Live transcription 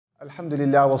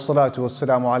Alhamdulillah wa salatu wa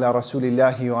salamu ala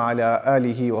rasulillahi wa ala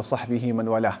alihi wa sahbihi man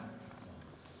walah.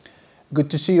 Good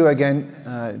to see you again,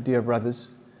 dear brothers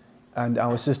and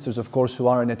our sisters, of course, who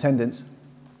are in attendance.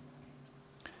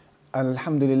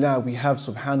 Alhamdulillah, we have,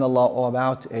 subhanallah,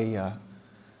 about a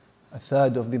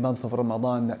third of the month of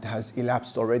Ramadan that has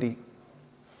elapsed already.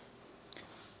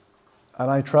 And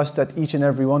I trust that each and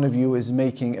every one of you is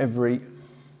making every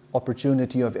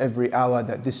opportunity of every hour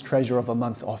that this treasure of a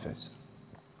month offers.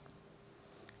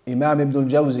 Imam Ibn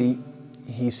al-Jawzi,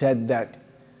 he said that,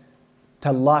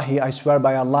 Tallahi, I swear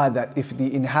by Allah, that if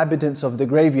the inhabitants of the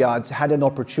graveyards had an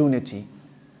opportunity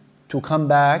to come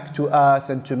back to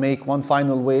earth and to make one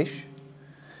final wish,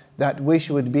 that wish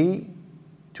would be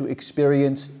to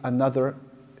experience another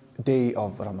day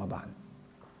of Ramadan.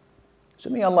 So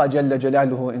may Allah Jalla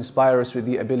Jalaluhu inspire us with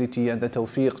the ability and the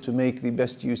tawfiq to make the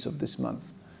best use of this month,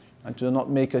 and to not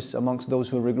make us amongst those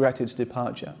who regret its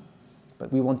departure.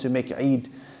 But we want to make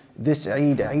this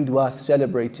Eid worth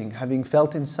celebrating, having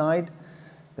felt inside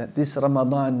that this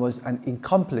Ramadan was an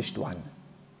accomplished one,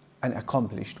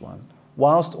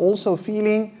 whilst also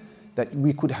feeling that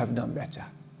we could have done better.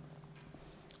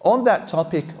 On that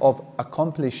topic of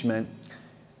accomplishment,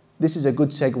 this is a good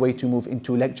segue to move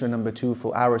into lecture number 2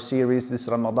 for our series this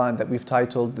Ramadan that we've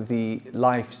titled the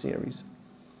Life Series.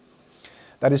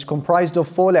 That is comprised of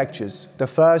 4 lectures. The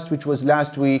first, which was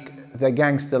last week, the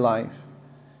Gangster Life.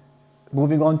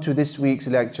 Moving on to this week's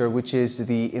lecture, which is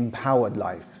the Empowered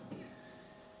Life.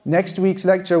 Next week's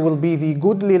lecture will be the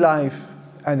Goodly Life,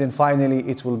 and then finally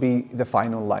it will be the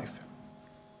Final Life.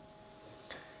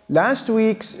 Last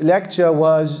week's lecture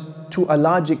was, to a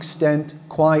large extent,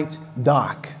 quite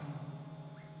dark.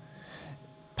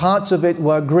 Parts of it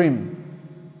were grim.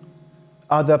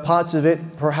 Other parts of it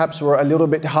perhaps were a little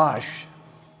bit harsh.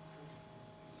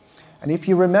 And if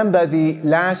you remember, the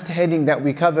last heading that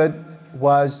we covered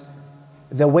was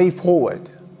the way forward.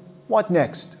 What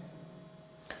next?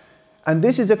 And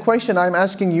this is a question I'm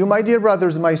asking you, my dear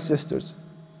brothers, my sisters.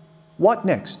 What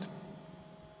next?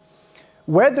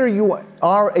 Whether you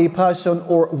are a person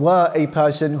or were a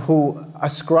person who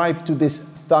ascribed to this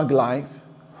thug life,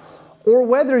 or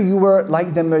whether you were,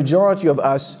 like the majority of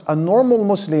us, a normal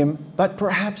Muslim, but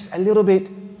perhaps a little bit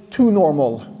too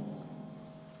normal,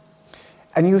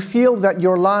 and you feel that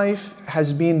your life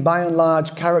has been by and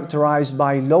large characterized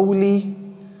by lowly,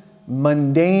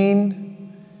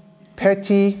 mundane,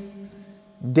 petty,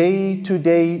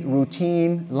 day-to-day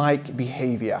routine-like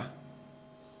behavior,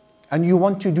 and you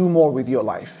want to do more with your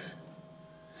life.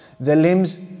 The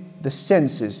limbs, the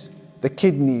senses, the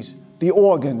kidneys, the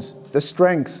organs, the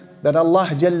strengths that Allah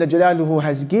Jalla Jalaluhu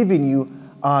has given you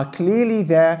are clearly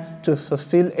there to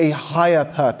fulfill a higher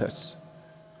purpose.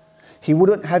 He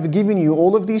wouldn't have given you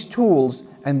all of these tools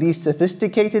and these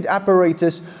sophisticated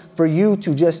apparatus for you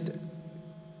to just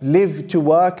live to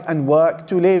work and work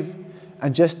to live,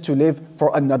 and just to live for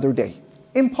another day.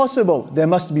 Impossible. There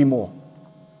must be more.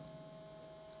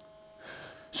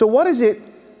 So what is it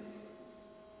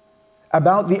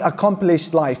about the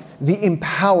accomplished life, the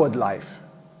empowered life?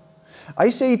 I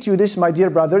say to you this, my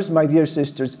dear brothers, my dear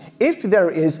sisters, if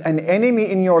there is an enemy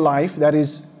in your life that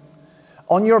is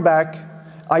on your back,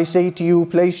 I say to you,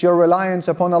 place your reliance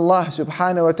upon Allah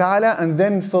subhanahu wa ta'ala, and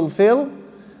then fulfill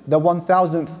the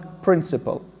 1000th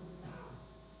principle.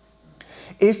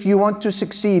 If you want to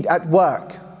succeed at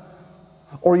work,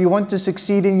 or you want to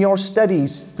succeed in your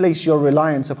studies, place your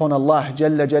reliance upon Allah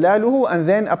Jalla Jalaluhu, and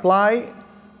then apply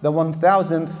the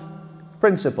 1000th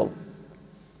principle.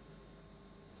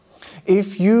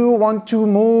 If you want to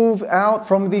move out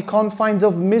from the confines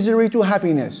of misery to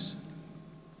happiness,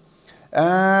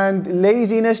 and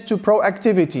laziness to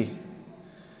proactivity,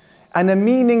 and a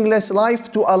meaningless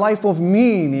life to a life of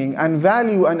meaning and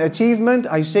value and achievement,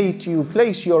 I say to you,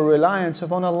 place your reliance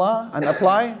upon Allah and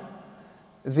apply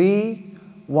the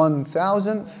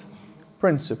 1000th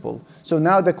principle. So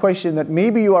now the question that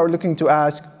maybe you are looking to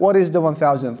ask, what is the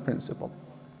 1000th principle?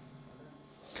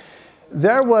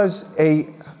 There was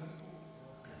an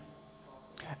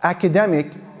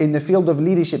academic in the field of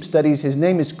leadership studies, his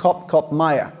name is Cop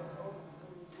Meyer.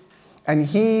 And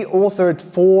he authored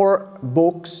 4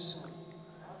 books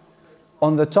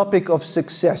on the topic of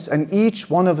success. And each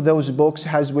one of those books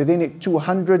has within it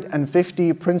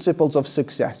 250 principles of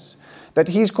success that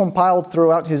he's compiled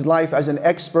throughout his life as an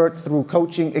expert, through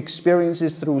coaching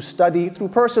experiences, through study, through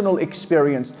personal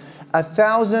experience.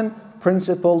 1000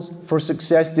 principles for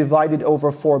success divided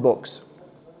over 4 books.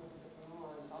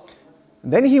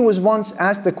 Then he was once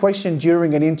asked a question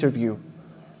during an interview.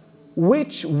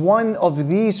 Which one of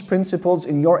these principles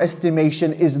in your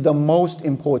estimation is the most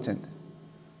important?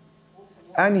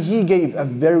 And he gave a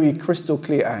very crystal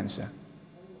clear answer.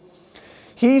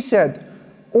 He said,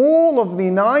 all of the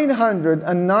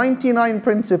 999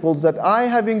 principles that I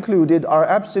have included are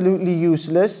absolutely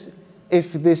useless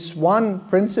if this one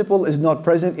principle is not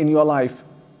present in your life.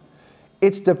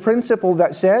 It's the principle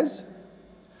that says,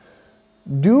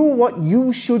 do what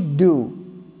you should do,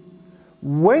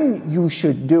 when you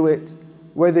should do it,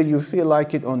 whether you feel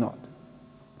like it or not.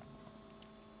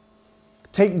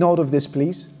 Take note of this,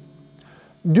 please.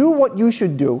 Do what you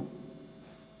should do,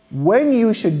 when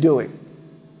you should do it,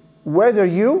 whether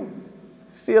you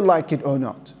feel like it or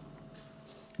not.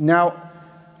 Now,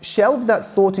 shelve that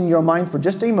thought in your mind for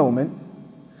just a moment,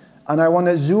 and I want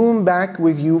to zoom back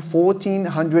with you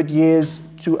 1400 years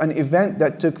to an event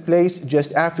that took place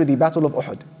just after the Battle of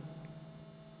Uhud.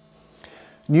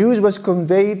 News was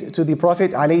conveyed to the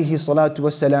Prophet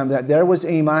ﷺ that there was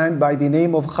a man by the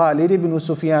name of Khalid ibn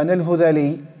Sufyan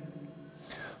al-Hudhali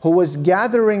who was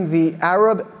gathering the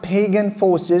Arab pagan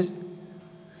forces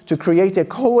to create a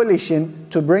coalition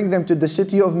to bring them to the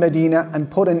city of Medina and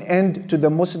put an end to the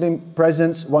Muslim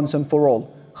presence once and for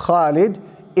all. Khalid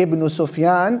ibn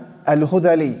Sufyan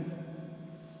al-Hudhali.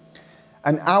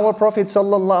 And our Prophet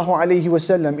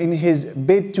ﷺ, in his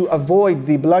bid to avoid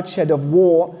the bloodshed of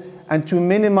war and to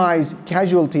minimize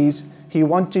casualties, he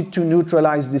wanted to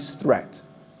neutralize this threat.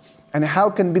 And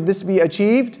how can this be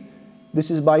achieved?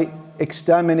 This is by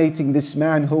exterminating this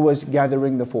man who was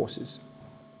gathering the forces.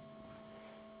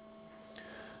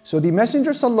 So the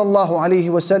Messenger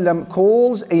ﷺ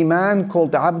calls a man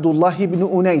called Abdullah ibn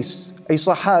Unais, a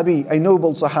Sahabi, a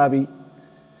noble Sahabi,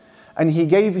 and he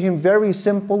gave him very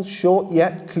simple, short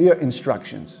yet clear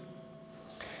instructions.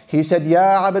 He said,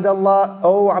 Ya Abdullah,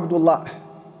 O Abdullah,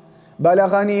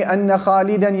 بلغني أن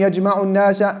خالدا يجمع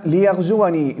الناس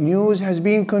ليغزوني. News has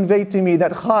been conveyed to me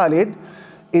that Khalid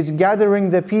is gathering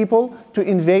the people to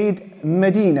invade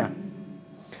Medina.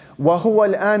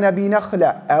 وهو الآن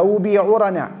بنخلة أو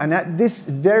بعرنة. And at this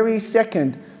very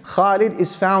second, Khalid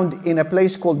is found in a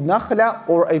place called Nakhla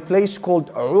or a place called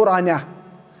Urana.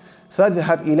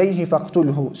 فاذهب إليه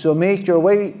فاقتله. So make your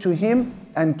way to him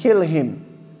and kill him.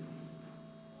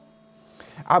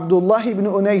 Abdullah ibn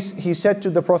Unais, he said to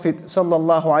the Prophet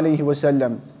sallallahu alaihi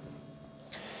wasallam,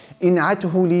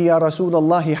 إنعته لي يا رسول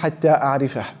الله حتى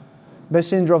أعرفه.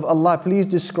 Messenger of Allah, please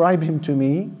describe him to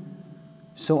me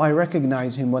so I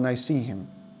recognize him when I see him.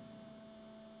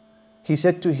 He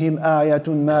said to him, آية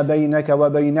ما بينك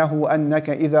وبينه أنك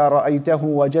إذا رأيته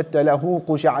وجدت له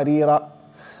قشعريرا.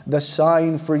 The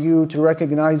sign for you to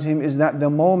recognize him is that the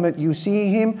moment you see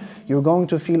him, you're going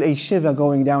to feel a shiver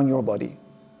going down your body.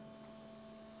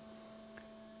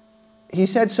 He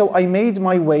said, so I made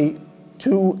my way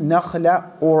to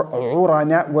Nakhla or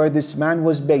Urana, where this man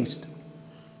was based.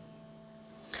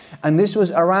 And this was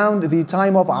around the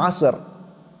time of Asr.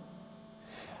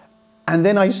 And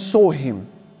then I saw him.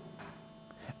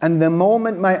 And the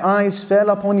moment my eyes fell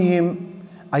upon him,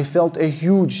 I felt a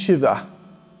huge shiver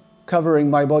covering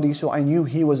my body, so I knew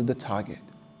he was the target.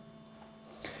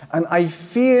 And I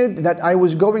feared that I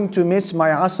was going to miss my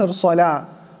Asr Salah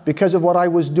because of what I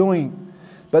was doing.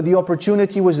 But the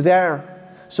opportunity was there.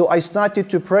 So I started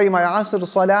to pray my Asr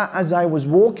Salah as I was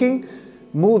walking,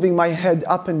 moving my head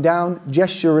up and down,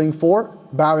 gesturing for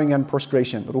bowing and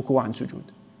prostration, ruku' and sujood.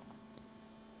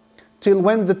 Till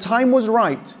when the time was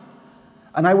right,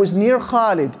 and I was near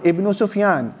Khalid ibn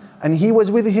Sufyan, and he was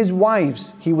with his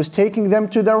wives, he was taking them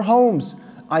to their homes.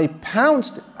 I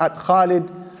pounced at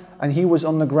Khalid, and he was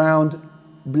on the ground,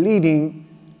 bleeding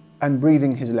and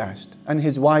breathing his last. And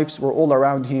his wives were all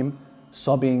around him,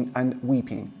 sobbing and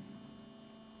weeping.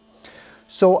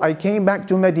 So I came back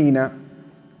to Medina,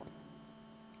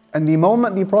 and the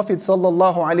moment the Prophet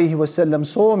ﷺ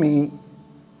saw me,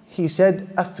 he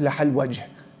said, أفلح الوجه.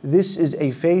 This is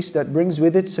a face that brings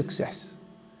with it success.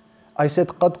 I said,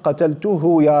 قد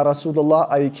قتلته يا رسول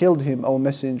الله. I killed him, O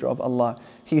Messenger of Allah.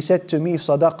 He said to me,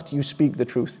 صدقت, you speak the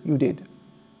truth. You did.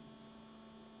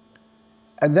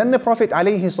 And then the Prophet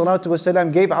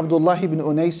ﷺ gave Abdullah ibn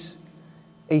Unais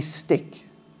a stick.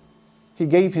 He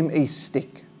gave him a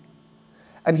stick.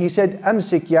 And he said,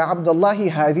 أمسك يا عبد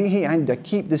الله هذه عندك.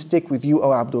 Keep the stick with you,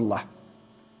 O Abdullah.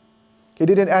 He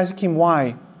didn't ask him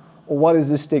why or what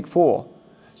is this stick for.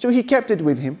 So he kept it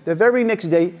with him. The very next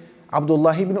day,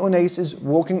 Abdullah ibn Unais is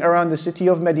walking around the city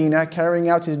of Medina, carrying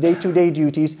out his day-to-day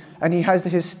duties, and he has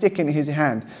his stick in his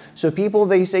hand. So people,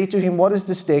 they say to him, what is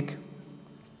the stick?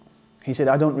 He said,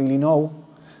 I don't really know.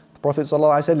 The Prophet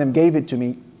ﷺ gave it to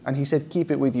me, and he said,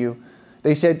 keep it with you.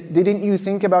 They said, didn't you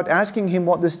think about asking him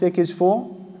what the stick is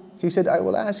for? He said, I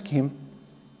will ask him.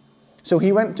 So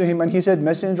he went to him and he said,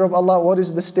 Messenger of Allah, what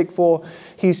is the stick for?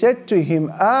 He said to him,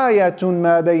 آيَةٌ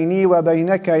مَا بَيْنِي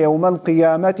وَبَيْنَكَ يَوْمَ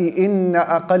الْقِيَامَةِ إِنَّ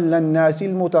أَقَلَّ النَّاسِ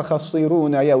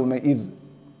الْمُتَخَصِّرُونَ يَوْمَئِذٍ.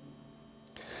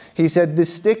 He said,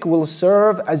 this stick will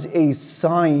serve as a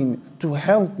sign to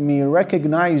help me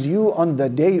recognize you on the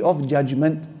day of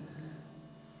judgment.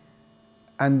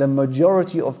 And the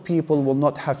majority of people will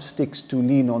not have sticks to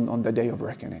lean on the day of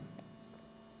reckoning.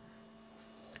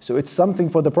 So it's something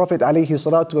for the Prophet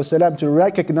ﷺ to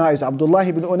recognize Abdullah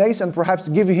ibn Unais and perhaps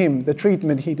give him the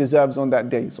treatment he deserves on that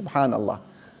day. Subhanallah.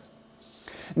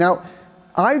 Now,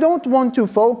 I don't want to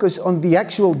focus on the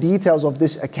actual details of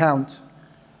this account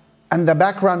and the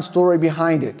background story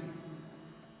behind it.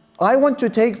 I want to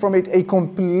take from it a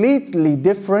completely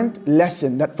different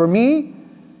lesson that for me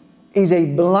is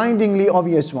a blindingly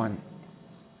obvious one.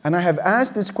 And I have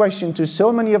asked this question to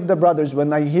so many of the brothers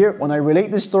when I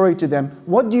relate this story to them,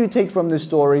 what do you take from this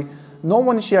story? No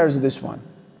one shares this one.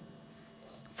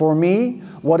 For me,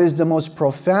 what is the most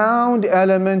profound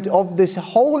element of this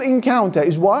whole encounter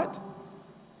is what?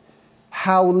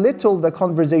 How little the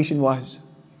conversation was.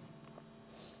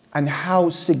 And how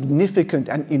significant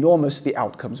and enormous the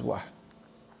outcomes were.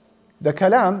 The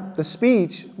kalam, the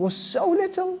speech, was so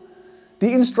little.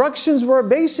 The instructions were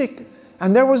basic.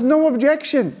 And there was no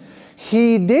objection.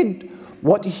 He did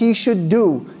what he should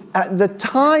do at the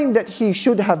time that he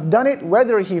should have done it,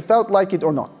 whether he felt like it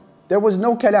or not. There was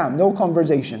no kalam, no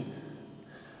conversation.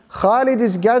 Khalid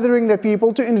is gathering the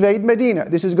people to invade Medina.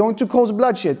 This is going to cause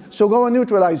bloodshed, so go and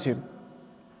neutralize him.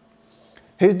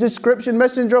 His description,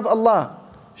 Messenger of Allah,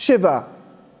 Shiva.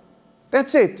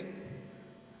 That's it.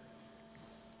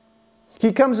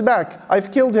 He comes back,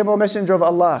 I've killed him, O Messenger of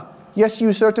Allah. Yes,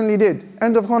 you certainly did.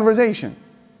 End of conversation.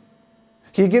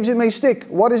 He gives him a stick.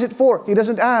 What is it for? He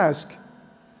doesn't ask.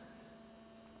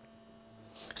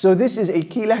 So this is a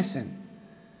key lesson.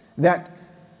 That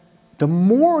the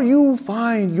more you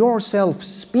find yourself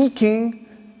speaking,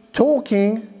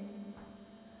 talking,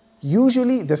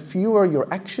 usually the fewer your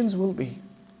actions will be.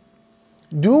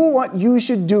 Do what you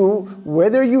should do,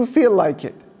 whether you feel like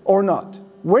it or not.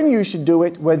 When you should do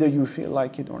it, whether you feel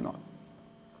like it or not.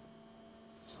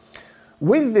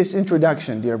 With this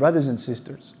introduction, dear brothers and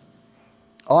sisters,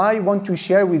 I want to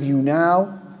share with you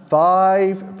now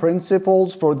 5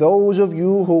 principles for those of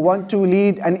you who want to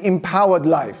lead an empowered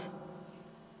life.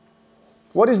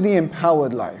 What is the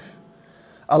empowered life?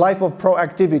 A life of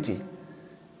proactivity,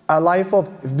 a life of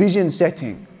vision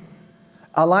setting,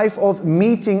 a life of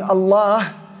meeting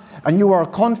Allah, and you are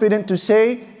confident to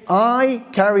say, I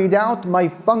carried out my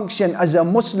function as a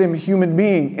Muslim human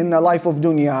being in the life of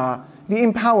dunya, the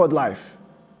empowered life.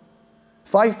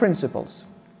 5 principles.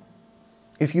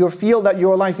 If you feel that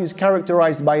your life is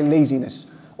characterized by laziness,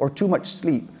 or too much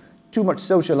sleep, too much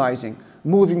socializing,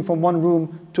 moving from one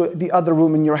room to the other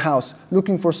room in your house,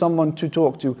 looking for someone to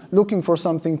talk to, looking for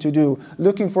something to do,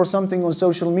 looking for something on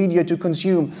social media to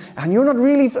consume, and you're not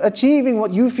really achieving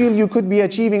what you feel you could be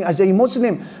achieving as a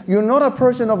Muslim, you're not a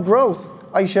person of growth.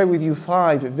 I share with you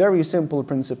 5 very simple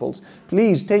principles.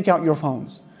 Please take out your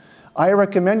phones. I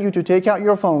recommend you to take out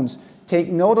your phones. Take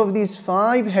note of these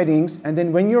 5 headings, and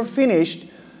then when you're finished,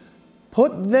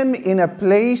 put them in a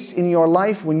place in your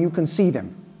life when you can see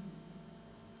them.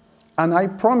 And I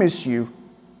promise you,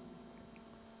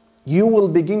 you will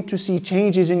begin to see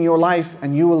changes in your life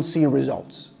and you will see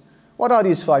results. What are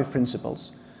these 5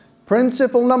 principles?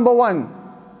 Principle number 1,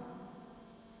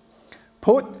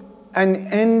 put an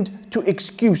end to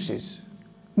excuses.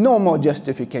 No more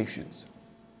justifications.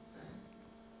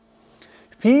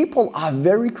 People are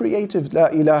very creative, la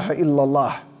ilaha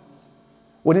illallah,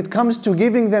 when it comes to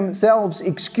giving themselves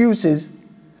excuses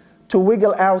to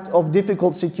wiggle out of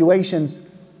difficult situations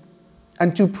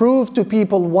and to prove to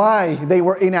people why they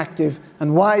were inactive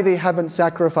and why they haven't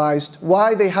sacrificed,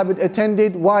 why they haven't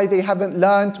attended, why they haven't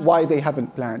learned, why they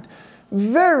haven't planned.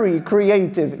 Very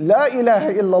creative, la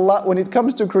ilaha illallah, when it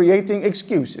comes to creating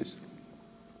excuses.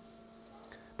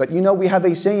 But you know, we have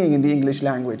a saying in the English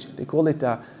language, they call it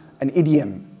an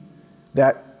idiom,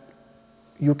 that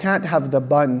you can't have the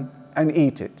bun and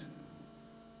eat it,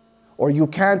 or you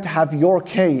can't have your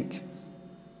cake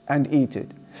and eat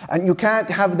it, and you can't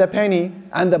have the penny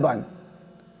and the bun,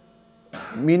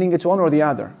 meaning it's one or the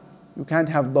other. You can't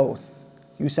have both.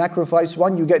 You sacrifice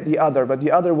one, you get the other, but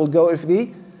the other will go if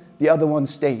the other one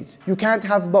stays. You can't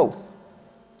have both.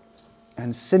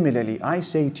 And similarly, I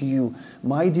say to you,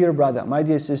 my dear brother, my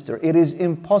dear sister, it is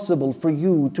impossible for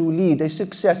you to lead a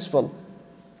successful,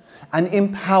 an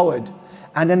empowered,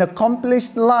 and an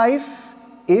accomplished life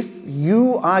if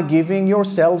you are giving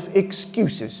yourself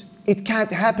excuses. It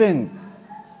can't happen.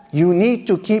 You need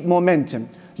to keep momentum.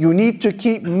 You need to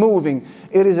keep moving.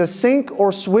 It is a sink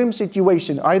or swim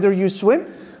situation. Either you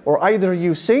swim or either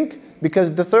you sink,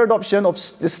 because the third option of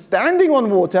standing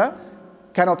on water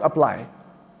cannot apply.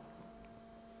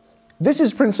 This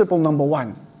is principle number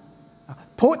one.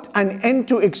 Put an end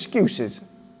to excuses.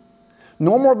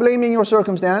 No more blaming your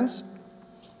circumstance.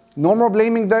 No more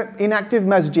blaming the inactive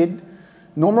masjid.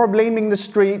 No more blaming the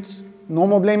streets. No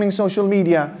more blaming social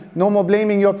media. No more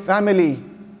blaming your family.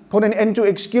 Put an end to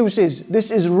excuses. This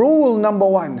is rule number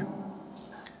one.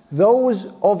 Those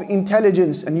of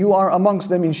intelligence, and you are amongst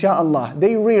them inshallah,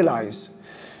 they realize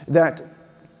that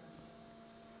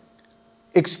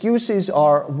excuses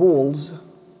are walls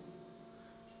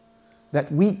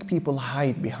that weak people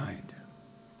hide behind.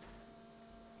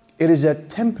 It is a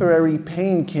temporary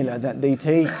painkiller that they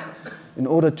take in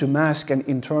order to mask an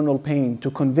internal pain,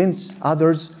 to convince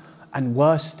others, and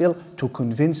worse still, to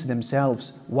convince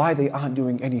themselves why they aren't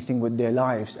doing anything with their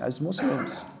lives as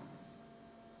Muslims.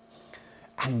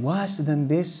 And worse than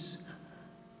this,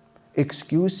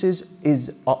 excuses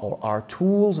are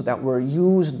tools that were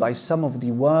used by some of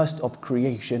the worst of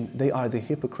creation. They are the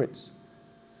hypocrites.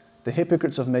 The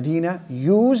hypocrites of Medina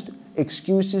used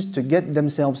excuses to get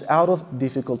themselves out of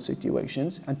difficult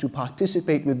situations and to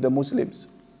participate with the Muslims.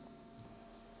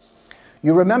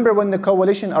 You remember when the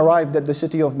coalition arrived at the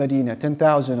city of Medina,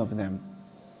 10,000 of them.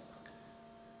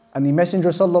 And the Messenger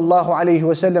sallallahu alaihi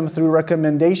wasallam, through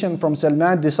recommendation from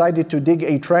Salman, decided to dig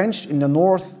a trench in the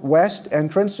northwest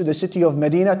entrance to the city of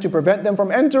Medina to prevent them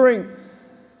from entering.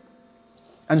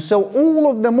 And so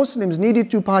all of the Muslims needed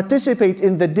to participate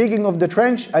in the digging of the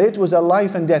trench, and it was a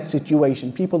life and death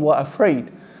situation. People were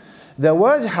afraid. There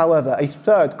was, however, a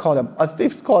fifth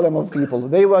column of people.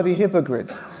 They were the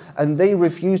hypocrites, and they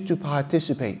refused to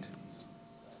participate.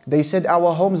 They said,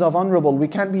 our homes are vulnerable. We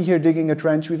can't be here digging a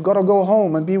trench. We've got to go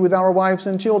home and be with our wives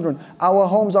and children. Our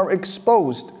homes are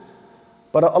exposed.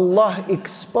 But Allah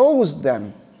exposed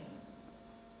them.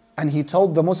 And He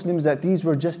told the Muslims that these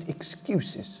were just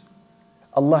excuses.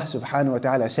 Allah subhanahu wa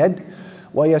ta'ala said,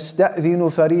 وَيَسْتَأْذِنُ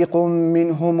فَرِيقٌ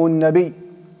مِّنْهُمُ النَّبِيِّ.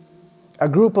 A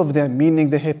group of them, meaning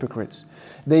the hypocrites,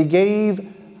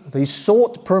 they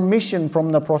sought permission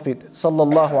from the Prophet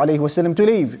sallallahu alaihi wasallam to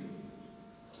leave.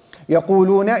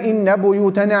 يَقُولُونَ إِنَّ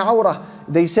بُيُوتَنَا عَوْرَةٌ.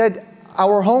 They said,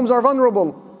 our homes are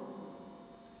vulnerable.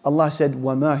 Allah said,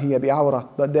 وَمَا هِيَ بِعَوْرَةٍ.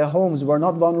 But their homes were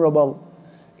not vulnerable.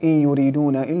 إِن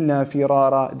يُرِيدُونَ إِلَّا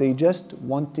فِرَارًا. They just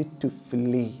wanted to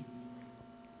flee.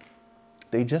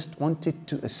 They just wanted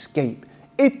to escape.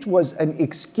 It was an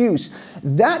excuse.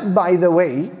 That, by the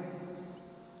way,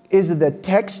 is the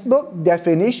textbook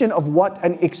definition of what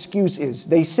an excuse is.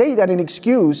 They say that an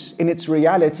excuse, in its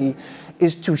reality,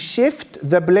 is to shift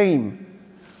the blame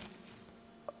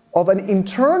of an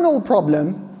internal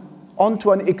problem onto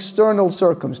an external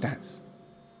circumstance.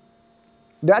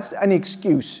 That's an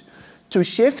excuse. To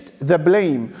shift the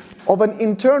blame of an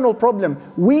internal problem.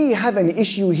 We have an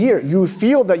issue here. You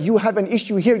feel that you have an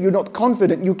issue here. You're not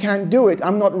confident. You can't do it.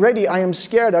 I'm not ready. I am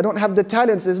scared. I don't have the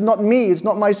talents. It's not me. It's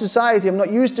not my society. I'm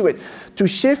not used to it. To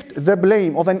shift the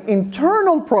blame of an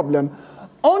internal problem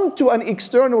onto an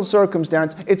external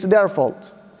circumstance, it's their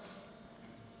fault.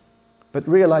 But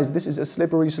realize this is a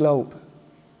slippery slope.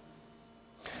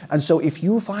 And so if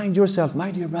you find yourself,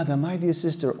 my dear brother, my dear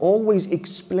sister, always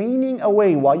explaining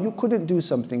away why you couldn't do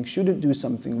something, shouldn't do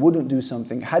something, wouldn't do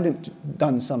something, hadn't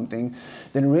done something,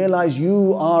 then realize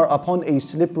you are upon a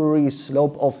slippery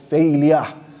slope of failure.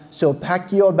 So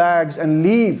pack your bags and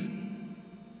leave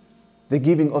the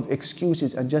giving of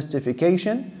excuses and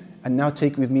justification. And now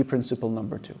take with me principle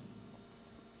number 2.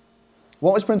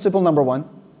 What was principle number 1?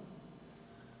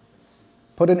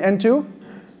 Put an end to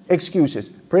excuses.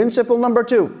 Principle number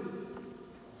 2.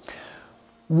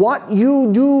 What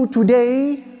you do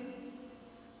today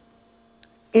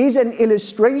is an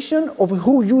illustration of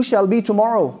who you shall be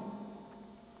tomorrow.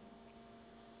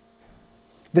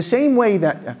 The same way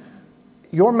that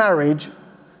your marriage,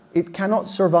 it cannot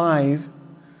survive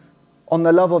on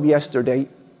the love of yesterday.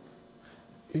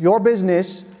 Your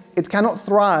business, it cannot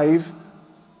thrive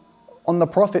on the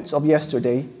profits of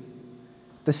yesterday.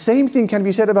 The same thing can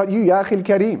be said about you, Ya Akhil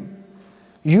Kareem.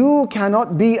 You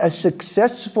cannot be a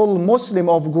successful Muslim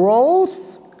of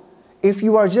growth if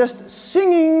you are just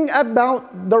singing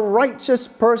about the righteous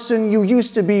person you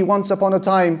used to be once upon a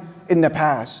time in the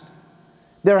past.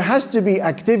 There has to be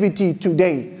activity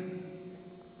today.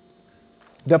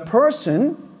 The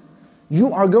person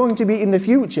you are going to be in the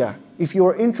future, if you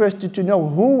are interested to know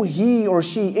who he or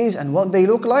she is and what they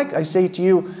look like, I say to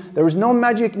you, there is no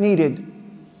magic needed.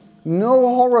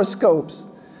 No horoscopes,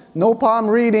 no palm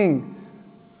reading,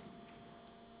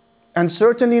 and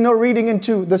certainly no reading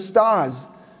into the stars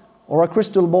or a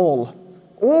crystal ball.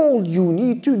 All you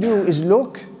need to do is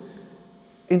look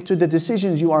into the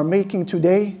decisions you are making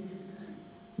today,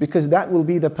 because that will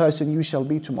be the person you shall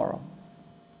be tomorrow.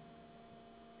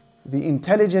 The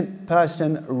intelligent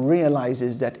person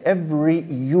realizes that every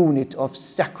unit of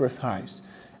sacrifice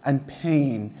and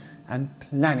pain and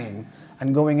planning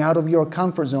and going out of your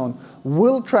comfort zone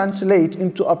will translate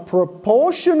into a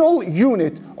proportional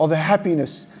unit of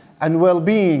happiness and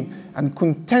well-being and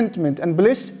contentment and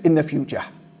bliss in the future.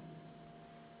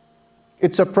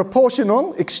 It's a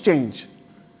proportional exchange.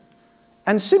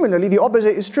 And similarly, the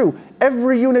opposite is true.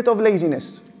 Every unit of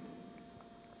laziness,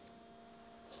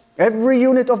 every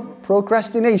unit of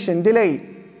procrastination, delay,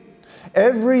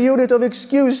 every unit of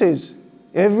excuses,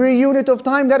 every unit of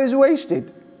time that is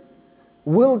wasted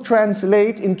will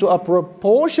translate into a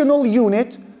proportional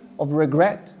unit of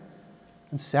regret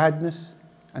and sadness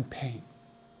and pain.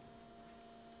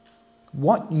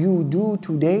 What you do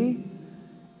today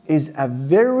is a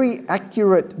very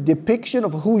accurate depiction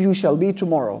of who you shall be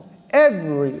tomorrow.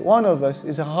 Every one of us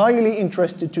is highly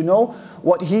interested to know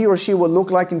what he or she will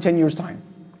look like in 10 years' time.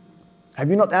 Have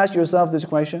you not asked yourself this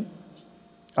question?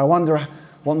 I wonder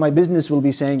what my business will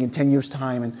be saying in 10 years'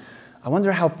 time, and I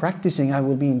wonder how practicing I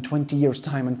will be in 20 years'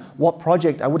 time, and what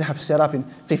project I would have set up in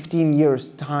 15 years'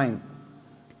 time.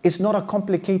 It's not a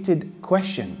complicated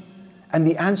question, and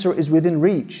the answer is within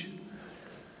reach.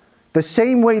 The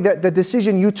same way that the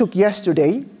decision you took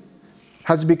yesterday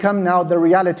has become now the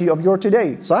reality of your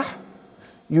today. Sah?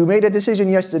 You made a decision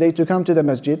yesterday to come to the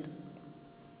masjid,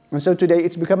 and so today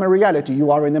it's become a reality.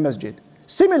 You are in the masjid.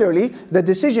 Similarly, the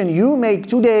decision you make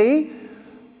today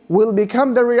will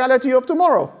become the reality of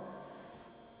tomorrow.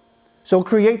 So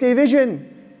create a vision.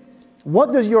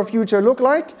 What does your future look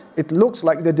like? It looks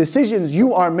like the decisions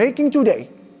you are making today.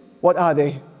 What are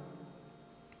they?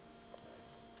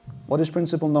 What is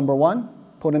principle number 1?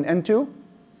 Put an end to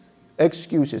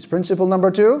excuses. Principle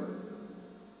number 2?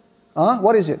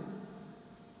 What is it?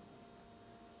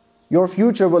 Your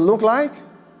future will look like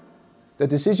the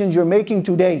decisions you're making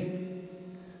today.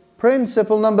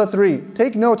 Principle number 3.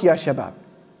 Take note, ya shabab.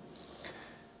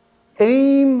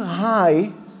 Aim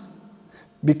high,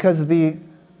 because the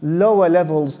lower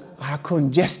levels are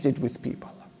congested with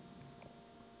people.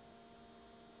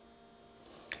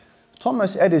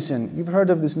 Thomas Edison, you've heard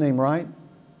of this name, right?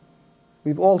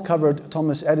 We've all covered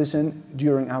Thomas Edison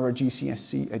during our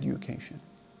GCSE education.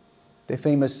 The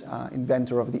famous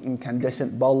inventor of the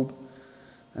incandescent bulb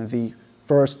and the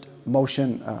first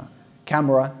motion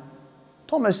camera.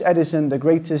 Thomas Edison, the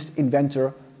greatest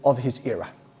inventor of his era.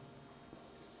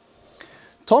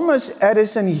 Thomas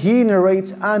Edison, he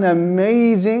narrates an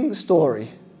amazing story.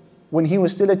 When he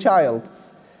was still a child,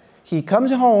 he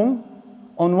comes home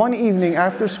on one evening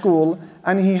after school,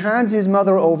 and he hands his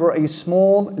mother over a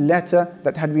small letter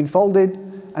that had been folded,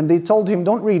 and they told him,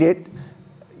 don't read it,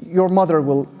 your mother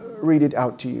will read it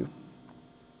out to you.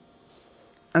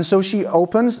 And so she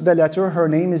opens the letter. Her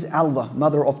name is Alva,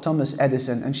 mother of Thomas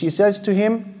Edison, and she says to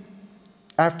him,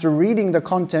 after reading the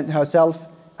content herself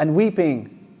and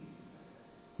weeping,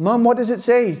 Mom, what does it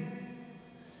say?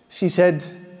 She said,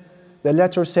 the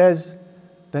letter says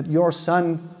that your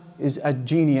son is a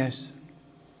genius,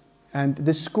 and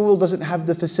this school doesn't have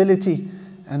the facility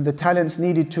and the talents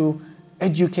needed to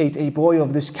educate a boy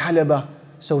of this caliber,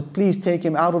 so please take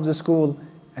him out of the school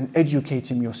and educate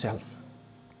him yourself.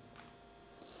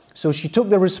 So she took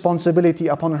the responsibility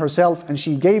upon herself, and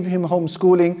she gave him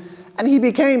homeschooling, and he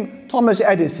became Thomas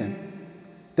Edison,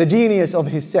 the genius of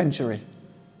his century.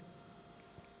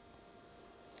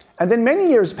 And then many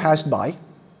years passed by,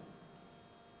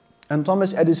 and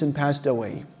Thomas Edison passed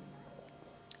away.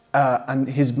 And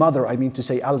his mother, I mean to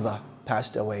say Alva,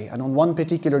 passed away. And on one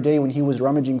particular day when he was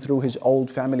rummaging through his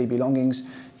old family belongings,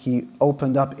 he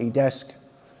opened up a desk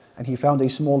and he found a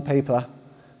small paper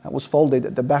that was folded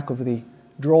at the back of the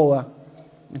drawer.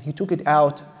 And he took it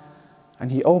out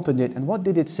and he opened it. And what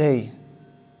did it say?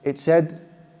 It said,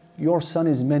 your son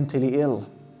is mentally ill.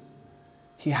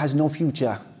 He has no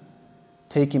future.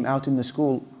 Take him out in the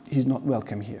school. He's not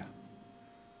welcome here.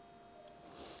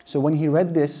 So when he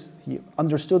read this, he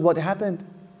understood what happened.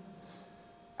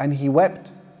 And he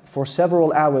wept for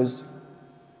several hours.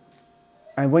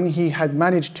 And when he had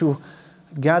managed to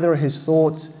gather his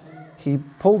thoughts, he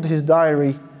pulled his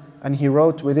diary and he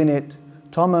wrote within it,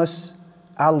 Thomas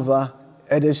Alva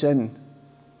Edison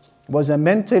was a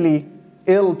mentally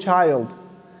ill child,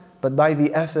 but by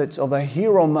the efforts of a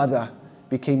hero mother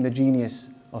became the genius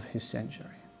of his century.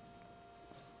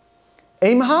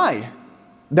 Aim high.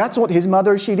 That's what his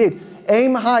mother, she did.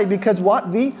 Aim high, because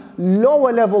what? The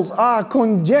lower levels are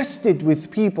congested with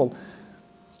people.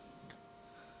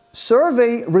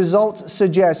 survey results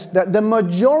suggest that the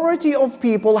majority of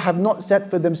people have not set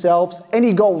for themselves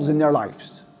any goals in their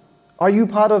lives. Are you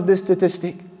part of this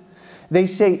statistic? They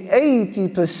say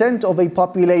 80% of a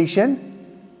population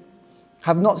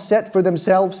have not set for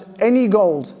themselves any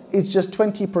goals. It's just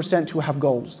 20% who have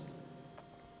goals.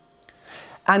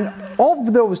 And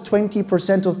of those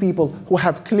 20% of people who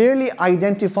have clearly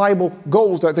identifiable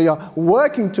goals that they are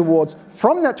working towards,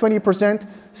 from that 20%,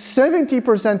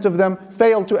 70% of them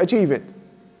fail to achieve it.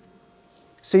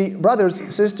 See, brothers,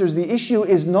 sisters, the issue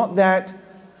is not that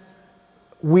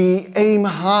we aim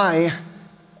high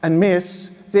and miss.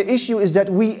 The issue is that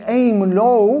we aim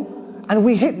low and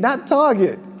we hit that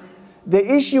target.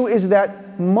 The issue is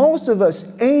that most of us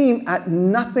aim at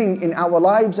nothing in our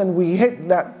lives and we hit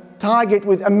that target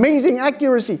with amazing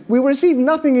accuracy. We receive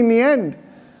nothing in the end.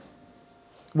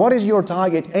 What is your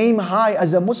target? Aim high.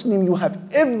 As a Muslim, you have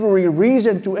every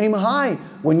reason to aim high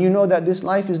when you know that this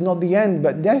life is not the end,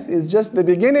 but death is just the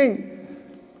beginning.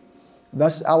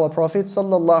 Thus our Prophet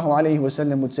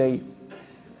ﷺ would say,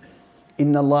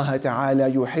 إِنَّ اللَّهَ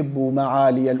تَعَالَى يُحِبُّ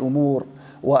مَعَالِيَ الْأُمُورِ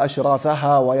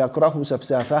وَأَشْرَافَهَا وَيَكْرَهُ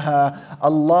سَفْسَافَهَا.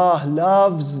 Allah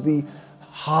loves the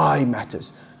high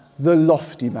matters, the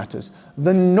lofty matters,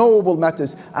 the noble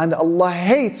matters, and Allah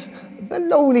hates the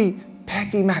lowly,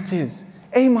 petty matters.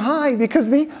 Aim high, because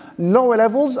the lower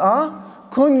levels are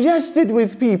congested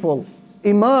with people.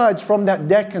 Emerge from that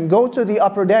deck and go to the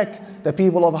upper deck, the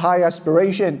people of high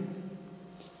aspiration.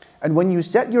 And when you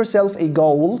set yourself a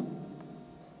goal,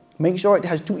 make sure it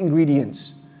has two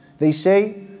ingredients. They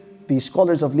say, the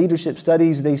scholars of leadership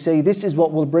studies, they say this is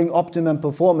what will bring optimum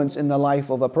performance in the life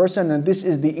of a person, and this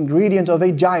is the ingredient of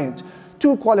a giant.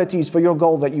 Two qualities for your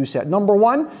goal that you set. Number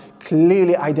one,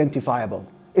 clearly identifiable.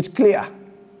 It's clear.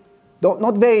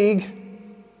 Not vague.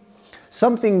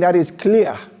 Something that is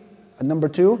clear. And number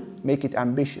two, make it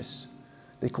ambitious.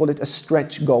 They call it a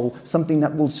stretch goal. Something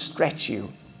that will stretch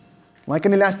you. Like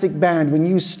an elastic band, when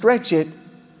you stretch it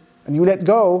and you let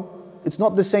go, it's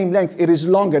not the same length, it is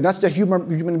longer. That's the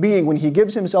human being. When he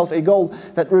gives himself a goal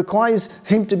that requires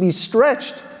him to be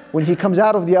stretched, when he comes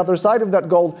out of the other side of that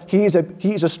goal, he is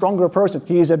a stronger person,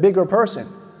 he is a bigger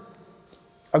person.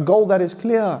 A goal that is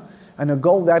clear, and a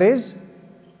goal that is,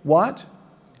 what?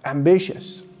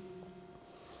 Ambitious.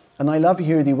 And I love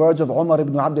here the words of Umar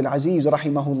ibn Abdul Aziz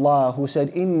rahimahullah, who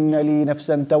said, "Inna li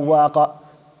nafsan tawaqa."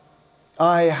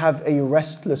 I have a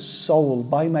restless soul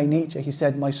by my nature. He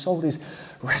said, my soul is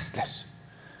restless.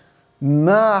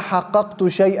 ما حققت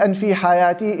شيئا في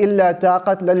حياتي إلا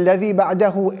طاقت للذي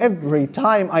بعده. Every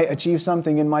time I achieve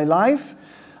something in my life,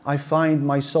 I find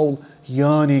my soul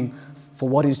yearning for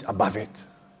what is above it.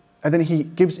 And then he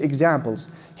gives examples.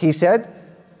 He said,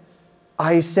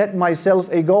 I set myself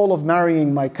a goal of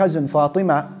marrying my cousin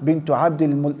Fatima bint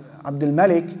Abdul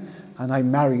Malik, and I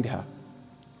married her.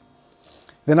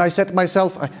 Then I set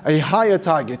myself a higher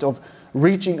target of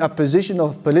reaching a position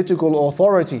of political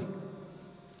authority,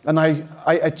 and I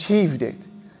achieved it.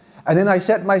 And then I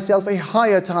set myself a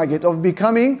higher target of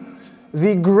becoming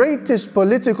the greatest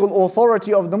political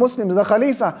authority of the Muslims, the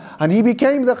Khalifa. And he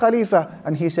became the Khalifa.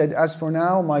 And he said, as for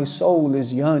now, my soul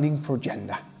is yearning for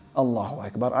Jannah. Allahu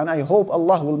Akbar. And I hope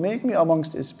Allah will make me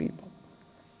amongst His people.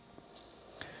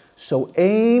 So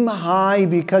aim high,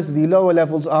 because the lower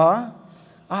levels are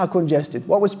congested.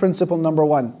 What was principle number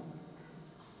one?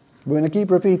 We're going to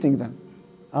keep repeating them.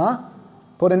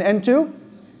 Put an end to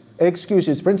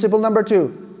excuses. Principle number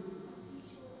two.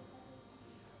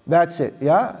 That's it,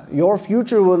 yeah? Your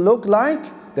future will look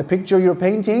like the picture you're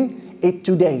painting it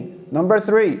today. Number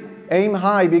three, aim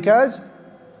high, because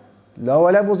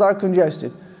lower levels are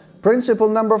congested. Principle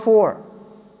number four.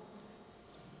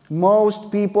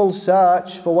 Most people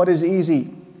search for what is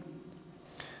easy.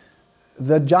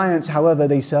 The giants, however,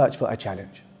 they search for a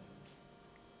challenge.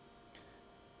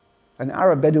 An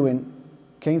Arab Bedouin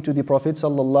came to the Prophet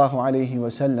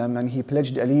ﷺ, and he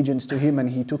pledged allegiance to him, and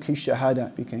he took his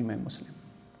shahada, became a Muslim.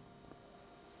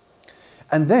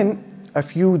 And then a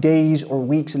few days or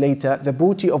weeks later, the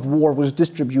booty of war was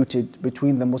distributed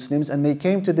between the Muslims, and they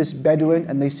came to this Bedouin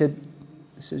and they said,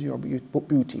 this is your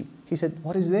booty. He said,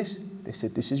 what is this? They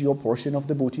said, this is your portion of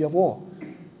the booty of war.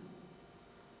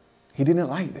 He didn't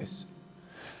like this.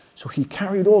 So he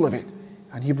carried all of it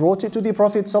and he brought it to the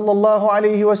Prophet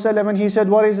ﷺ, and he said,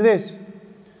 what is this?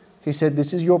 He said,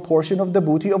 this is your portion of the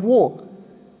booty of war.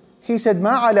 He said,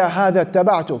 مَا عَلَى هَذَا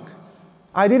اتَّبَعْتُكَ.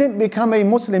 I didn't become a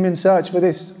Muslim in search for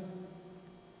this.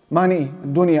 Money,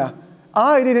 dunya.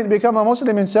 I didn't become a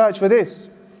Muslim in search for this.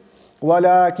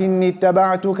 ولكني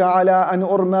اتبعتك على أن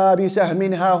أرمى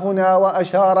بسهم ها هنا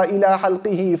وأشار إلى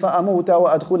حلقه فأموت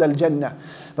وأدخل الجنة.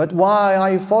 But why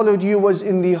I followed you was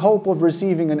in the hope of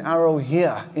receiving an arrow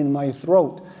here in my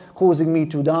throat, causing me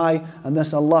to die, and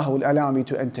thus Allah will allow me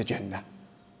to enter Jannah.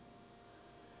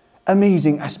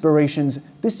 Amazing aspirations.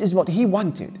 This is what he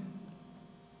wanted.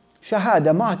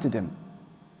 Shahada, martyrdom.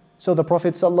 So the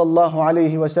Prophet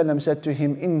ﷺ said to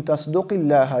him, إِن تَصْدُقِ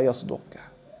اللَّهَ يَصْدُقَّ.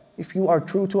 If you are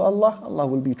true to Allah, Allah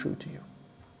will be true to you.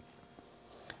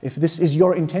 If this is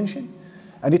your intention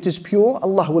and it is pure,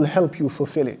 Allah will help you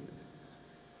fulfill it.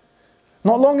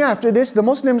 Not long after this, the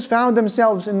Muslims found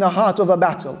themselves in the heart of a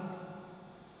battle.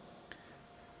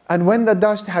 And when the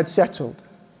dust had settled,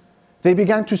 they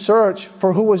began to search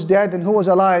for who was dead and who was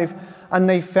alive, and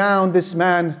they found this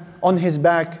man on his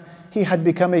back. He had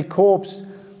become a corpse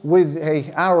with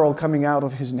an arrow coming out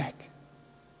of his neck.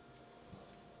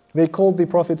 They called the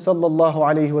Prophet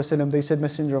ﷺ. They said,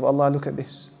 Messenger of Allah, look at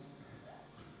this.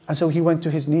 And so he went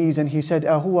to his knees and he said,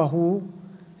 Ahu?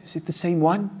 Is it the same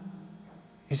one?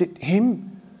 Is it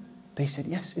him? They said,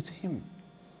 yes, it's him.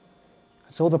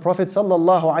 So the Prophet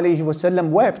ﷺ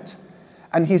wept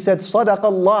and he said, صَدَقَ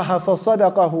اللَّهَ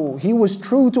فَصَدَقَهُ. He was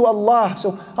true to Allah,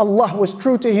 so Allah was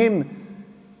true to him.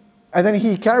 And then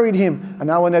he carried him. And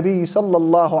our Nabi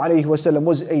ﷺ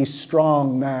was a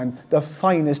strong man, the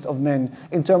finest of men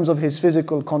in terms of his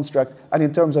physical construct and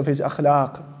in terms of his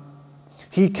akhlaq.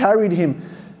 He carried him,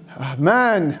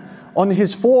 man, on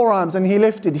his forearms, and he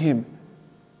lifted him.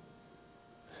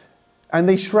 And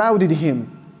they shrouded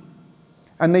him.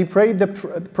 And they prayed the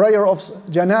prayer of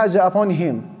janazah upon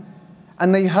him.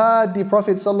 And they heard the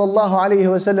Prophet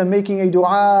ﷺ making a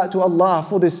dua to Allah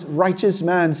for this righteous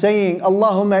man, saying,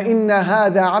 Allahumma inna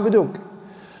hadha abduk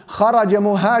kharaja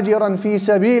muhajiran fi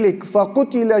sabilik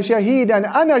faqutila shahidan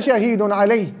ana shahidun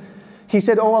alayh. He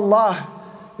said, oh Allah,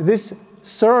 this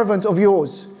servant of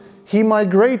yours, he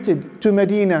migrated to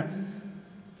Medina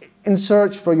in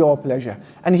search for your pleasure,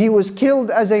 and he was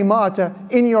killed as a martyr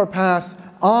in your path.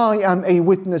 I am a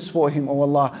witness for him, O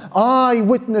Allah. I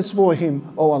witness for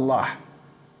him, O Allah.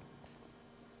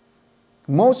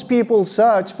 Most people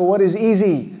search for what is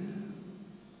easy.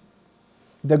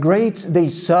 The greats, they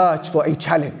search for a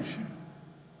challenge.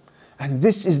 And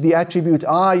this is the attribute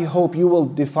I hope you will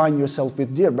define yourself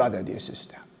with, dear brother, dear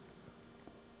sister.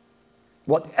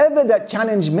 Whatever that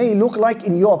challenge may look like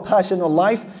in your personal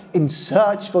life, in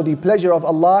search for the pleasure of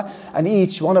Allah, and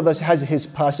each one of us has his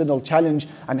personal challenge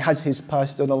and has his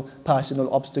personal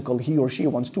obstacle he or she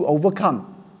wants to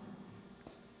overcome.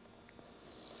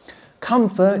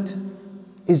 Comfort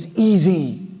is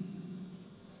easy.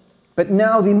 But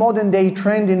now the modern day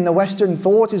trend in the Western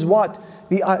thought is what?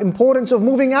 The importance of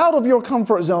moving out of your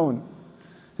comfort zone.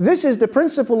 This is the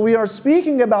principle we are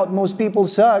speaking about. Most people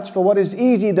search for what is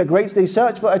easy. The greats, they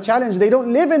search for a challenge. They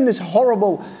don't live in this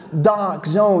horrible, dark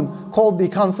zone called the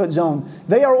comfort zone.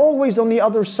 They are always on the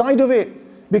other side of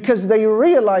it because they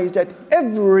realize that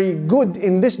every good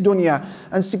in this dunya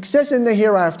and success in the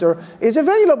hereafter is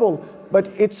available, but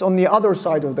it's on the other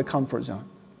side of the comfort zone.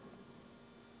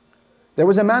 There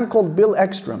was a man called Bill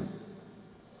Ekstrom,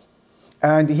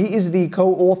 and he is the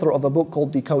co-author of a book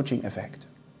called The Coaching Effect.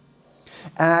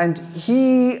 And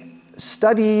he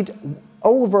studied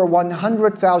over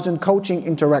 100,000 coaching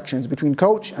interactions between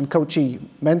coach and coachee,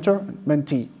 mentor and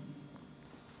mentee,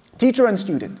 teacher and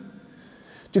student,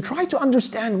 to try to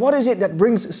understand what is it that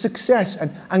brings success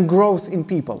and growth in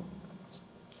people.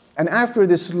 And after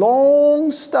this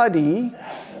long study,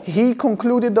 he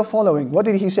concluded the following. What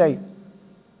did he say?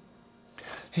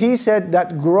 He said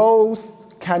that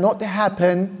growth cannot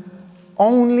happen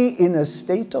only in a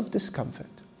state of discomfort.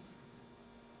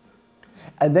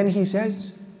 And then he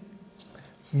says,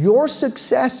 your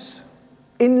success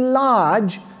in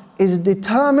large is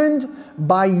determined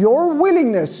by your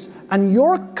willingness and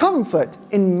your comfort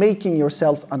in making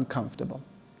yourself uncomfortable.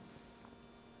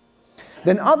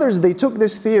 Then others, they took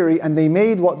this theory and they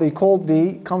made what they called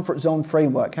the comfort zone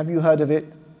framework. Have you heard of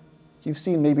it? You've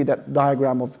seen maybe that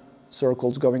diagram of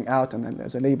circles going out and then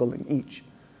there's a label in each.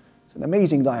 It's an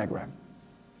amazing diagram.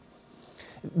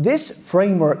 This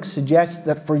framework suggests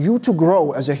that for you to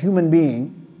grow as a human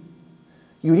being,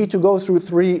 you need to go through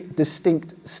 3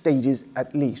 distinct stages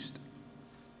at least.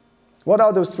 What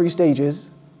are those 3 stages?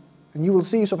 And you will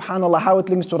see, subhanAllah, how it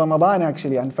links to Ramadan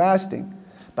actually and fasting.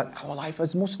 But our life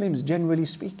as Muslims, generally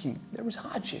speaking, there is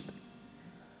hardship.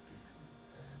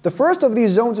 The first of these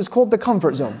zones is called the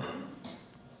comfort zone.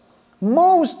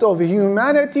 Most of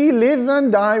humanity live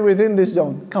and die within this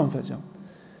zone, comfort zone.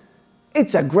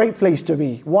 It's a great place to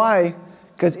be. Why?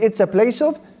 Because it's a place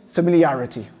of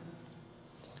familiarity.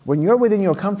 When you're within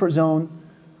your comfort zone,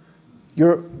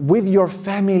 You're with your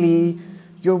family.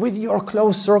 You're with your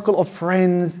close circle of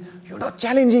friends. You're not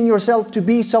challenging yourself to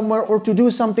be somewhere or to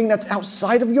do something that's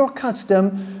outside of your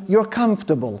custom. You're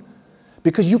comfortable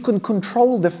because you can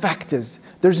control the factors.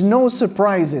 There's no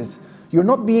surprises. You're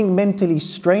not being mentally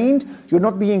strained. You're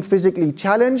not being physically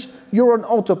challenged. You're on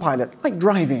autopilot, like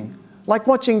driving, like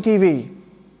watching TV.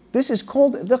 This is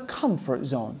called the comfort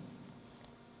zone.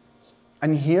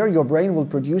 And here your brain will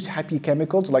produce happy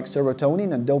chemicals like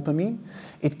serotonin and dopamine.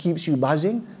 It keeps you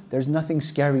buzzing. There's nothing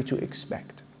scary to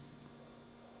expect.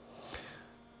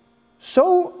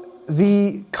 So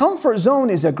the comfort zone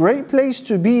is a great place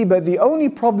to be, but the only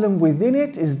problem within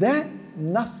it is that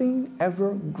nothing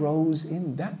ever grows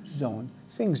in that zone.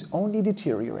 Things only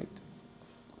deteriorate.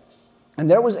 And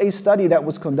there was a study that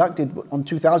was conducted on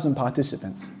 2,000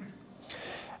 participants.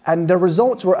 And the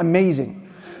results were amazing.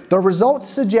 The results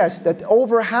suggest that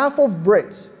over half of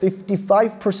Brits,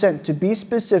 55% to be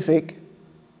specific,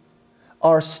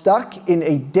 are stuck in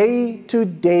a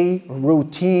day-to-day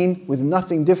routine with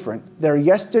nothing different. Their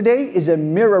yesterday is a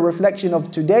mirror reflection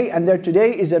of today, and their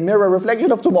today is a mirror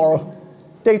reflection of tomorrow.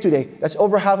 Day to day. That's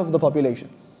over half of the population.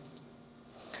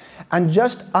 And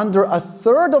just under a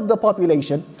third of the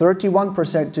population,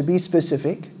 31% to be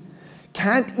specific,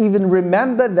 can't even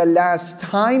remember the last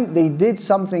time they did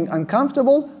something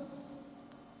uncomfortable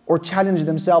or challenged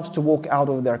themselves to walk out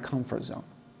of their comfort zone.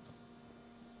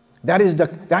 That is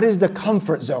the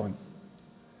comfort zone.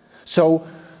 So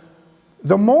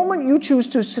the moment you choose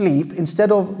to sleep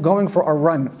instead of going for a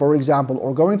run, for example,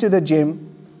 or going to the gym,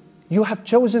 you have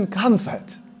chosen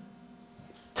comfort.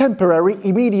 Temporary,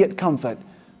 immediate comfort,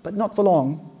 but not for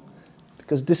long,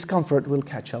 because discomfort will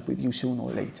catch up with you sooner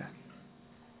or later.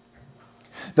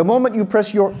 The moment you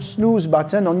press your snooze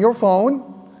button on your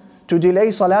phone to delay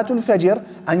Salatul Fajr,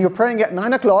 and you're praying at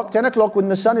 9 o'clock, 10 o'clock when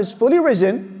the sun is fully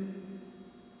risen,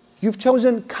 you've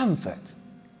chosen comfort,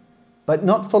 but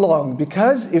not for long,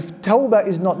 because if tawbah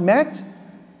is not met,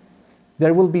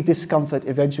 there will be discomfort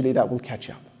eventually that will catch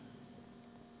up.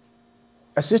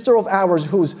 A sister of ours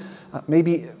who's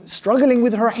maybe struggling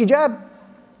with her hijab,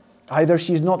 either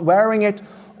she's not wearing it,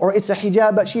 or it's a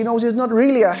hijab but she knows it's not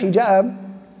really a hijab,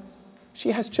 she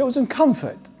has chosen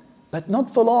comfort, but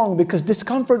not for long, because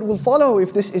discomfort will follow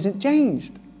if this isn't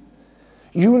changed.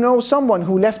 You know someone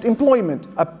who left employment,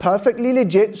 a perfectly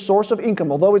legit source of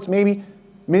income, although it's maybe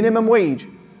minimum wage.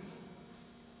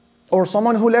 Or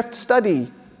someone who left study.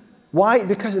 Why?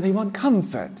 Because they want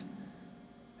comfort.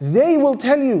 They will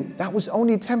tell you that was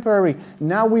only temporary.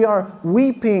 Now we are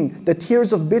weeping the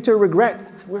tears of bitter regret.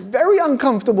 We're very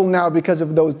uncomfortable now because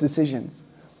of those decisions.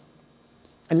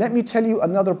 And let me tell you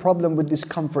another problem with this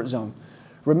comfort zone.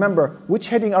 Remember, which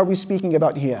heading are we speaking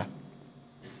about here?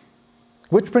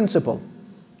 Which principle?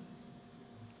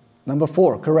 Number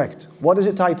 4, correct. What is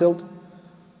it titled?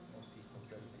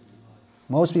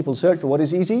 Most people search for what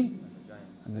is easy,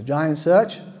 and the giants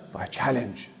search for a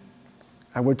challenge.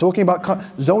 And we're talking about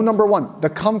zone number 1, the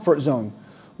comfort zone.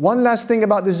 One last thing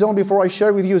about this zone before I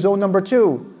share with you zone number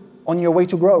 2, on your way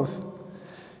to growth.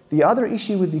 The other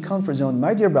issue with the comfort zone,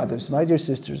 my dear brothers, my dear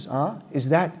sisters, is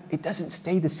that it doesn't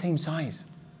stay the same size.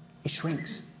 It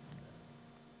shrinks.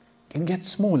 It gets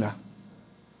smaller.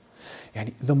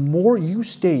 And the more you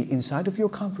stay inside of your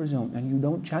comfort zone and you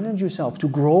don't challenge yourself to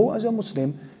grow as a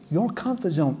Muslim, your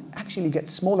comfort zone actually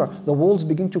gets smaller. The walls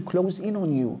begin to close in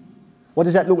on you. What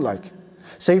does that look like?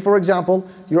 Say, for example,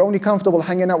 you're only comfortable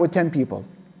hanging out with 10 people.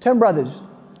 10 brothers.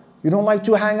 You don't like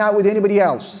to hang out with anybody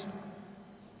else.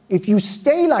 If you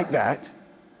stay like that,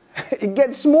 it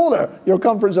gets smaller, your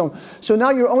comfort zone. So now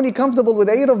you're only comfortable with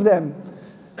 8 of them.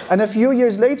 And a few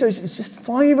years later, it's just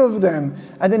 5 of them.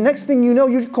 And the next thing you know,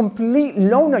 you're a complete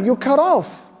loner. You're cut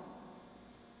off.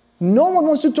 No one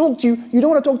wants to talk to you. You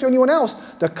don't want to talk to anyone else.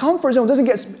 The comfort zone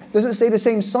doesn't stay the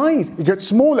same size. It gets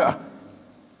smaller.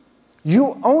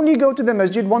 You only go to the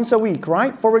masjid once a week,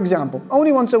 right? For example,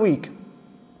 only once a week.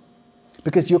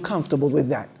 Because you're comfortable with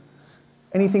that.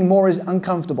 Anything more is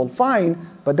uncomfortable. Fine,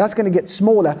 but that's going to get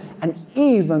smaller. And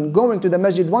even going to the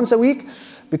masjid once a week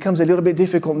becomes a little bit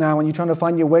difficult now when you're trying to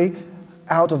find your way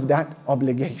out of that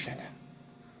obligation.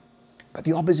 But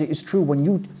the opposite is true. When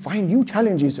you find new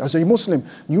challenges as a Muslim,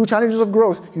 new challenges of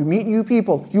growth, you meet new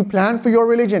people, you plan for your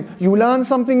religion, you learn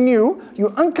something new,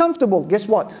 you're uncomfortable. Guess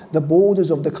what? The borders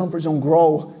of the comfort zone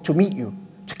grow to meet you,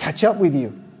 to catch up with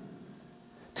you.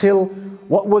 Till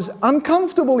what was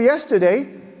uncomfortable yesterday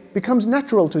becomes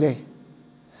natural today.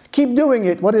 Keep doing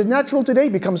it. What is natural today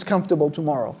becomes comfortable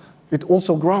tomorrow. It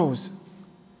also grows.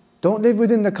 Don't live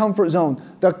within the comfort zone.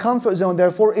 The comfort zone,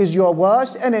 therefore, is your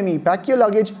worst enemy. Pack your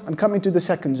luggage and come into the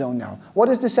second zone now. What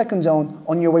is the second zone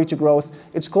on your way to growth?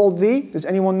 It's called does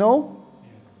anyone know?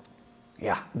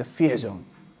 Yeah, the fear zone.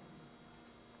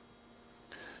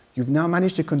 You've now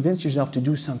managed to convince yourself to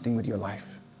do something with your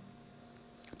life.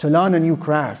 To learn a new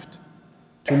craft,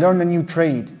 to learn a new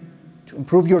trade, to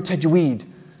improve your tajweed,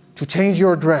 to change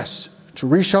your dress, to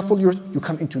reshuffle you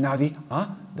come into now the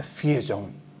fear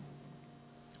zone.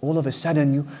 All of a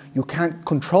sudden you can't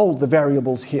control the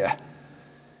variables here.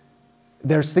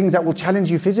 There's things that will challenge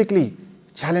you physically,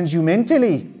 challenge you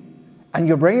mentally, and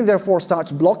your brain therefore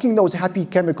starts blocking those happy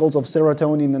chemicals of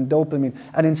serotonin and dopamine,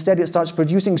 and instead it starts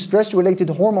producing stress-related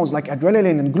hormones like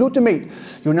adrenaline and glutamate.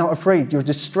 You're now afraid, you're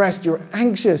distressed, you're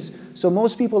anxious. So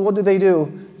most people, what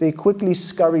do? They quickly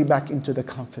scurry back into the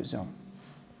comfort zone.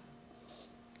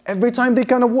 Every time they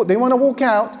want to walk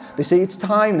out, they say, it's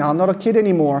time now, I'm not a kid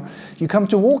anymore. You come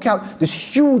to walk out, this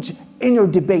huge inner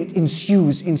debate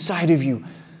ensues inside of you.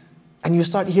 And you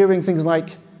start hearing things like,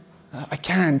 I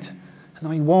can't,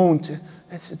 and I won't,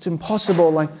 it's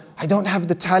impossible, I don't have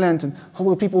the talent, and what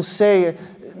will people say?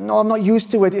 No, I'm not used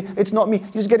to it, it's not me.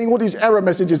 You're just getting all these error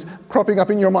messages cropping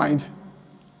up in your mind.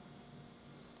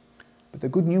 But the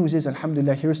good news is,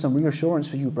 alhamdulillah, here's some reassurance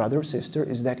for you, brother, sister,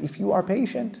 is that if you are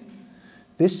patient,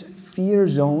 this fear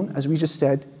zone, as we just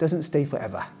said, doesn't stay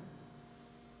forever.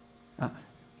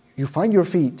 You find your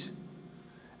feet,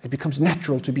 it becomes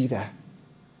natural to be there.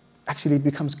 Actually, it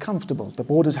becomes comfortable. The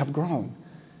borders have grown.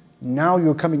 Now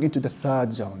you're coming into the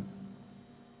third zone.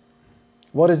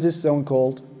 What is this zone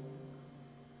called?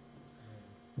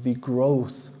 The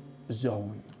growth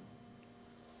zone.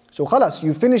 So khalas,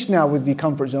 you finished now with the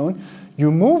comfort zone.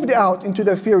 You moved out into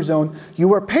the fear zone. You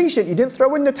were patient. You didn't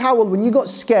throw in the towel when you got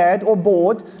scared or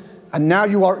bored. And now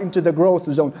you are into the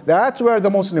growth zone. That's where the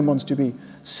Muslim wants to be.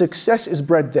 Success is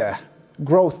bred there.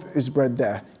 Growth is bred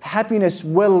there. Happiness,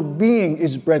 well-being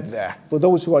is bred there. For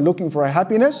those who are looking for a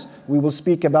happiness, we will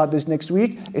speak about this next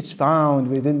week. It's found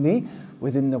within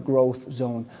the growth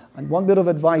zone. And one bit of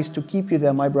advice to keep you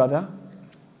there, my brother,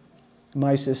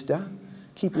 my sister,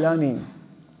 keep learning.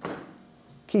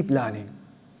 Keep learning.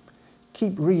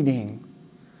 Keep reading.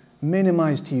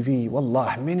 Minimize TV.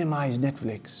 Wallah, minimize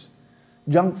Netflix.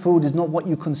 Junk food is not what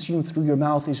you consume through your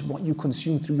mouth, it's what you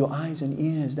consume through your eyes and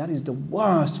ears. That is the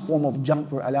worst form of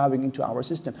junk we're allowing into our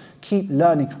system. Keep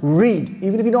learning. Read,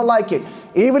 even if you don't like it.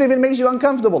 Even if it makes you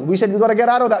uncomfortable. We said we've got to get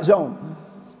out of that zone.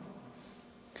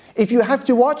 If you have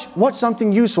to watch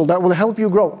something useful that will help you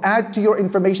grow. Add to your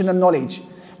information and knowledge.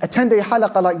 Attend a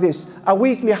halaqah like this. A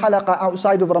weekly halaqah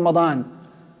outside of Ramadan.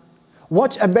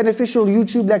 Watch a beneficial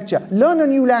YouTube lecture. Learn a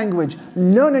new language.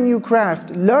 Learn a new craft.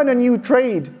 Learn a new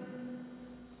trade.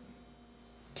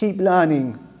 Keep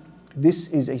learning. This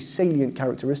is a salient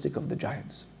characteristic of the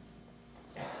giants.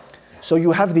 So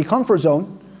you have the comfort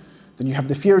zone, then you have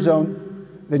the fear zone,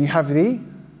 then you have the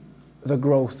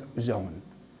growth zone.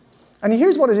 And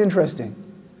here's what is interesting.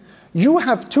 You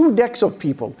have two decks of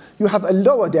people. You have a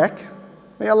lower deck.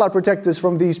 May Allah protect us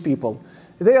from these people.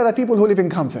 They are the people who live in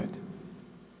comfort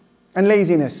and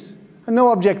laziness, and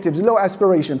no objectives, low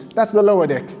aspirations. That's the lower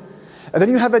deck. And then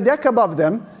you have a deck above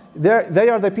them. They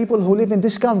are the people who live in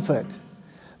discomfort,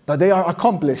 but they are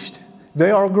accomplished, they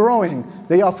are growing,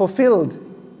 they are fulfilled.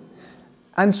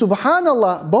 And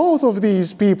subhanallah, both of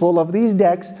these people, of these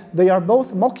decks, they are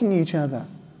both mocking each other.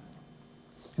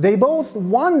 They both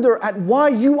wonder at why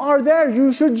you are there,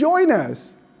 you should join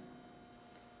us.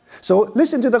 So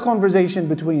listen to the conversation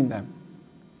between them.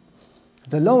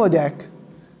 The lower deck,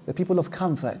 the people of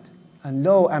comfort and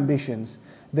low ambitions,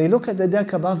 they look at the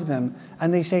deck above them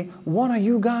and they say, what are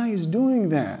you guys doing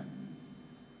there?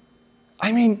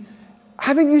 I mean,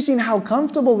 haven't you seen how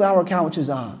comfortable our couches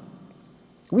are?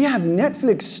 We have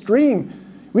Netflix stream.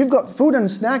 We've got food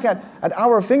and snack at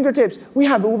our fingertips. We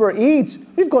have Uber Eats.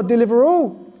 We've got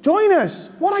Deliveroo. Join us.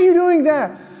 What are you doing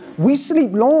there? We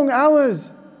sleep long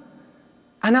hours.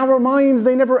 And our minds,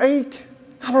 they never ache.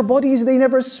 Our bodies, they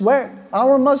never sweat.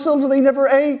 Our muscles, they never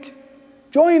ache.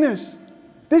 Join us.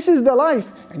 This is the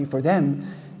life. And for them,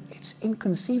 it's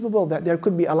inconceivable that there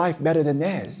could be a life better than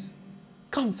theirs.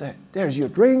 Comfort. There's your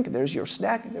drink, there's your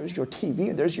snack, there's your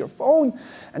TV, there's your phone,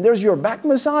 and there's your back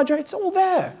massager. It's all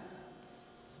there.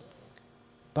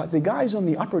 But the guys on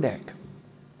the upper deck,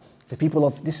 the people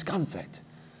of discomfort,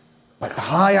 but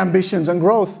high ambitions and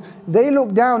growth, they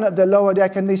look down at the lower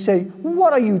deck and they say,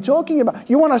 what are you talking about?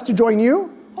 You want us to join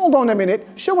you? Hold on a minute.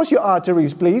 Show us your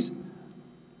arteries, please.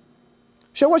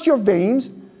 Show us your veins.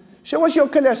 Show us your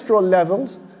cholesterol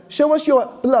levels. Show us your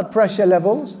blood pressure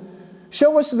levels.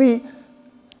 Show us the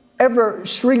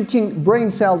ever-shrinking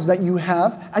brain cells that you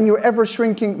have and your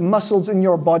ever-shrinking muscles in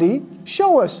your body.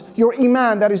 Show us your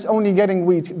iman that is only getting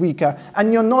weaker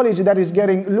and your knowledge that is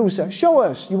getting looser. Show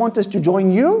us. You want us to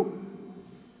join you?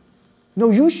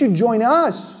 No, you should join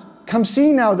us. Come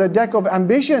see now the deck of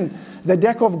ambition, the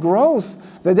deck of growth,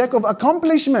 the deck of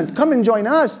accomplishment. Come and join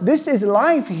us. This is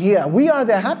life here. We are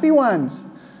the happy ones.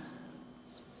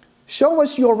 Show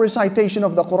us your recitation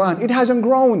of the Quran. It hasn't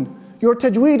grown. Your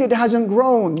tajweed, it hasn't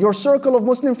grown. Your circle of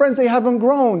Muslim friends, they haven't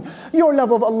grown. Your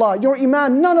love of Allah, your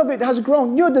iman, none of it has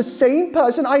grown. You're the same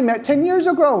person I met 10 years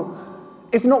ago,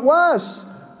 if not worse.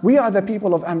 We are the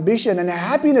people of ambition and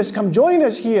happiness. Come join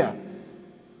us here.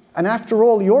 And after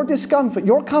all, your discomfort,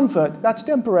 your comfort, that's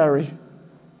temporary.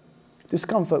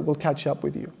 Discomfort will catch up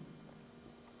with you.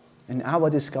 And our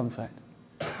discomfort,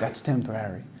 that's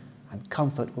temporary. And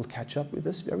comfort will catch up with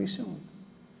us very soon.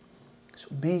 So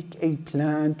make a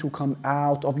plan to come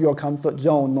out of your comfort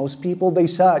zone. Most people, they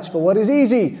search for what is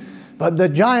easy. But the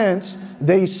giants,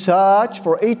 they search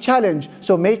for a challenge.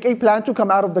 So make a plan to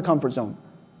come out of the comfort zone.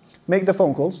 Make the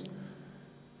phone calls.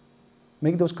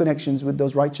 Make those connections with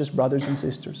those righteous brothers and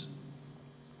sisters.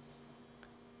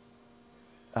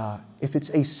 If it's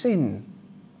a sin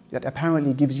that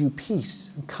apparently gives you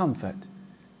peace and comfort,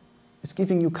 it's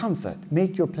giving you comfort,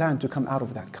 make your plan to come out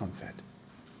of that comfort.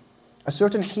 A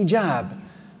certain hijab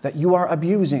that you are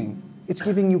abusing, it's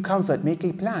giving you comfort, make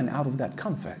a plan out of that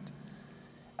comfort.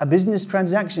 A business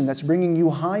transaction that's bringing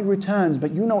you high returns,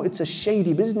 but you know it's a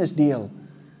shady business deal,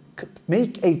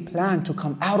 make a plan to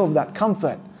come out of that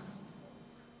comfort.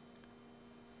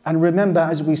 And remember,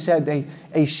 as we said,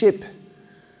 a ship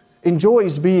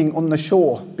enjoys being on the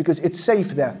shore because it's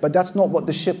safe there, but that's not what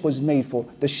the ship was made for.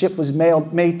 The ship was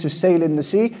made to sail in the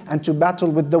sea and to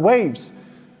battle with the waves.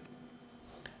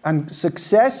 And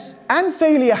success and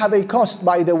failure have a cost,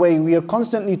 by the way. We are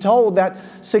constantly told that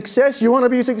success, you want to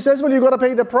be successful, you've got to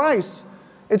pay the price.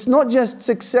 It's not just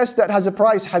success that has a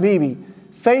price, Habibi.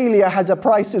 Failure has a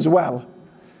price as well.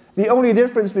 The only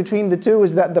difference between the two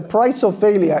is that the price of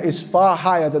failure is far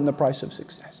higher than the price of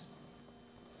success.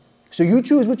 So you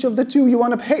choose which of the two you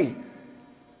want to pay.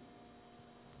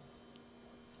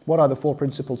 What are the 4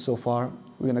 principles so far?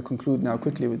 We're going to conclude now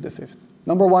quickly with the 5th.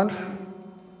 Number 1.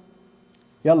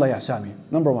 Yalla ya Sami.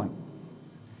 Number 1.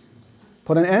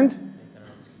 Put an end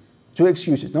to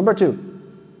excuses. Number 2.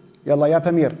 Yalla ya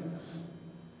Pamir.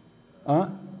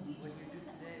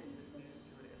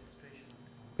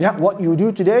 Yeah, what you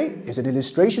do today is an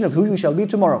illustration of who you shall be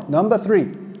tomorrow. Number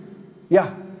 3.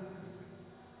 Yeah.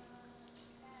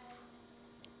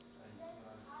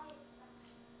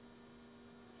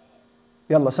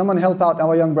 Yalla, someone help out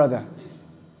our young brother.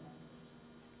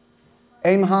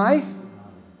 Aim high,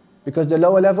 because the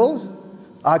lower levels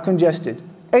are congested.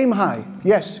 Aim high.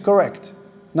 Yes, correct.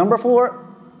 Number 4.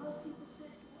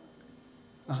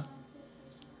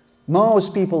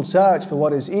 Most people search for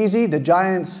what is easy. The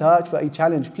giants search for a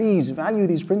challenge. Please value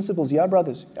these principles, ya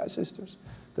brothers, ya sisters.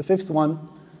 The 5th one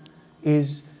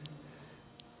is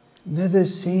never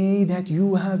say that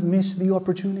you have missed the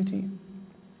opportunity.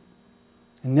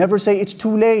 And never say it's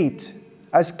too late.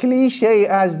 As cliche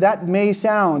as that may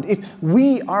sound, if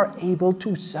we are able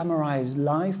to summarize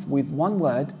life with one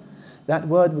word, that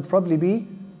word would probably be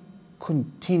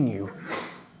continue.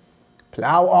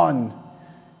 Plow on.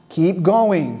 Keep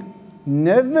going.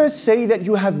 Never say that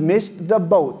you have missed the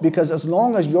boat, because as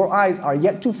long as your eyes are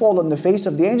yet to fall on the face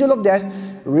of the angel of death,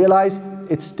 realize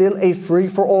it's still a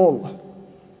free-for-all.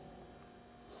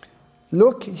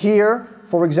 Look here,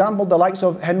 for example, the likes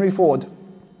of Henry Ford.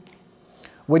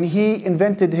 When he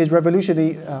invented his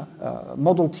revolutionary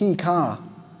Model T car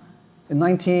in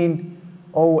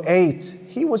 1908,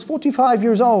 he was 45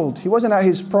 years old. He wasn't at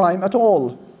his prime at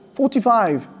all.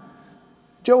 45.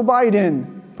 Joe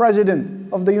Biden, President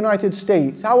of the United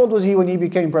States. How old was he when he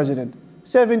became president?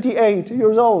 78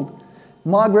 years old.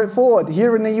 Margaret Ford,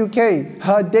 here in the UK,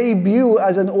 her debut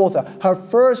as an author, her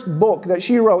first book that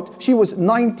she wrote, she was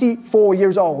 94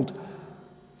 years old.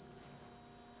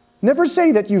 Never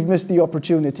say that you've missed the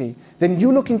opportunity. Then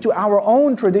you look into our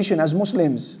own tradition as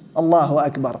Muslims. Allahu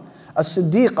Akbar.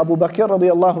 As-Siddiq Abu Bakr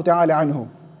radiyallahu ta'ala anhu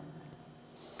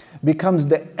becomes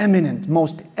the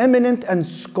most eminent and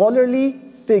scholarly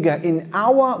figure in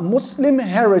our Muslim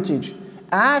heritage.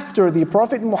 After the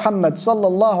Prophet Muhammad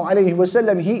sallallahu alayhi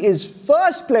wasallam, he is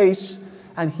first place,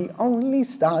 and he only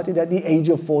started at the age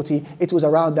of 40. It was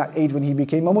around that age when he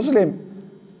became a Muslim.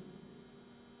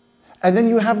 And then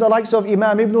you have the likes of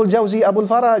Imam Ibn al-Jawzi Abu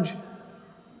al-Faraj.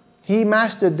 He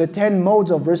mastered the 10 modes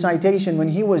of recitation when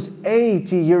he was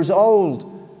 80 years old.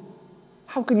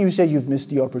 How can you say you've missed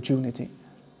the opportunity?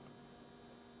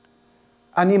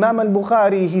 And Imam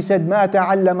al-Bukhari, he said, مَا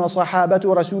تَعَلَّمَ صَحَابَةُ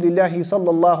رَسُولِ اللَّهِ صَلَّى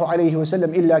اللَّهُ عَلَيْهِ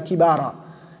وَسَلَّمْ إِلَّا كِبَارًا.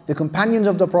 The companions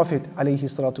of the Prophet alayhi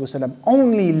salatu wasalam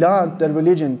only learned their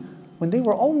religion when they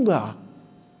were older.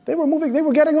 They were moving, they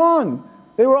were getting on.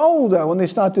 They were older when they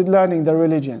started learning their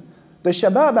religion. The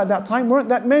shabab at that time weren't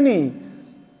that many.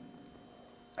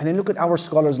 And then look at our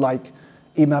scholars like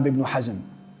Imam Ibn Hazm,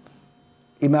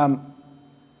 Imam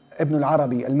Ibn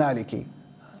al-Arabi al-Maliki,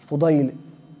 Fudayl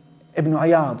Ibn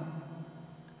Iyad,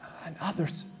 and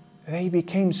others. They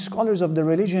became scholars of the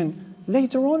religion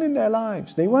later on in their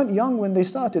lives. They weren't young when they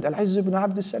started. Al-Izz ibn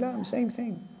Abd salam, same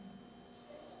thing.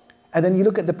 And then you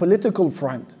look at the political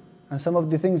front and some of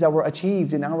the things that were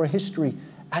achieved in our history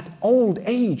at old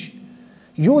age.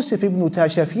 Yusuf ibn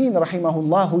Tashafin,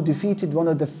 rahimahullah, who defeated one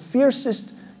of the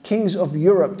fiercest kings of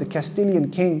Europe, the Castilian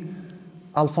king,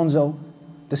 Alfonso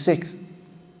VI.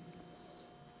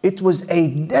 It was a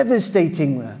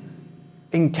devastating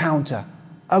encounter,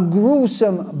 a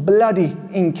gruesome, bloody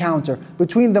encounter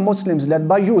between the Muslims led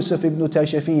by Yusuf ibn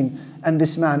Tashafin and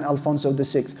this man, Alfonso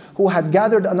VI, who had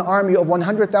gathered an army of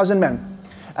 100,000 men.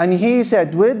 And he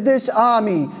said, with this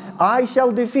army, I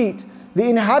shall defeat the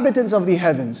inhabitants of the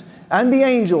heavens and the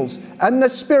angels and the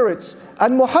spirits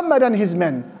and Muhammad and his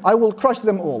men. I will crush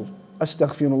them all.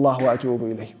 Astaghfirullah wa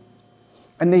atubu ilayh.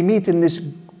 And they meet in this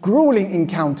grueling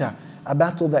encounter, a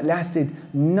battle that lasted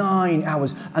 9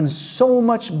 hours. And so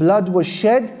much blood was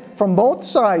shed from both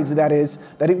sides, that is,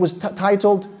 that it was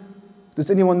titled, does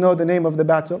anyone know the name of the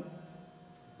battle?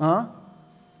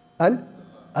 Al-Zallaqa.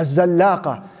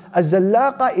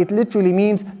 Al-Zallaqa, it literally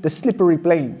means the slippery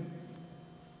plain.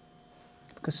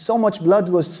 Because so much blood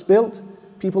was spilt,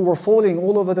 people were falling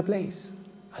all over the place.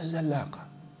 Al-Zallaqa.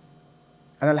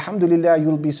 And alhamdulillah,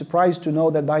 you'll be surprised to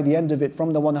know that by the end of it,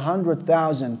 from the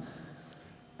 100,000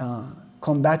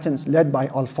 combatants led by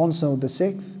Alfonso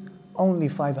VI, only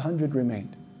 500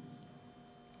 remained,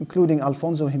 including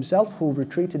Alfonso himself, who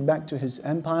retreated back to his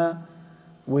empire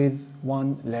with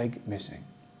one leg missing.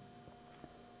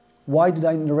 Why did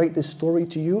I narrate this story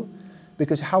to you?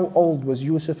 Because how old was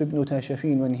Yusuf ibn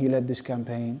Tashafin when he led this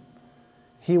campaign?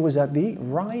 He was at the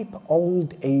ripe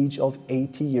old age of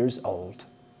 80 years old,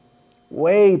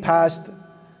 way past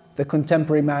the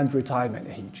contemporary man's retirement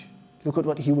age. Look at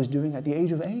what he was doing at the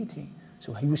age of 80.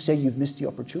 So you say you've missed the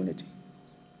opportunity.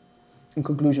 In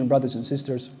conclusion, brothers and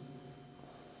sisters,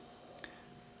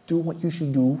 do what you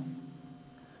should do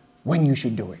when you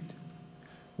should do it,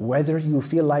 whether you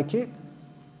feel like it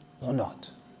or not.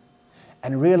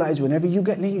 And realize whenever you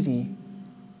get lazy,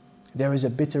 there is a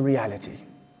bitter reality.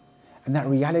 And that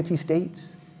reality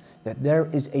states that there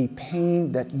is a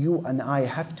pain that you and I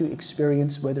have to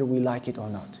experience whether we like it or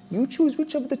not. You choose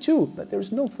which of the two, but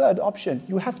there's no third option.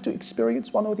 You have to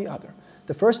experience one or the other.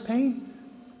 The first pain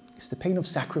is the pain of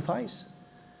sacrifice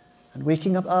and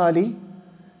waking up early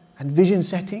and vision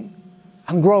setting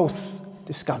and growth,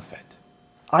 discomfort.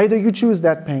 Either you choose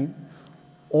that pain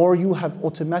or you have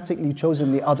automatically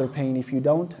chosen the other pain if you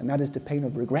don't, and that is the pain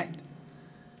of regret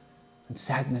and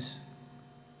sadness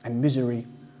and misery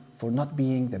for not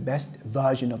being the best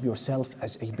version of yourself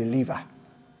as a believer.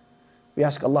 We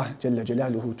ask Allah Jalla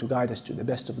Jalaluhu to guide us to the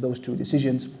best of those two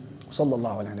decisions.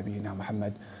 Sallallahu ala nabiyyina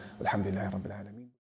Muhammad. Walhamdulillahi Rabbil Alameen.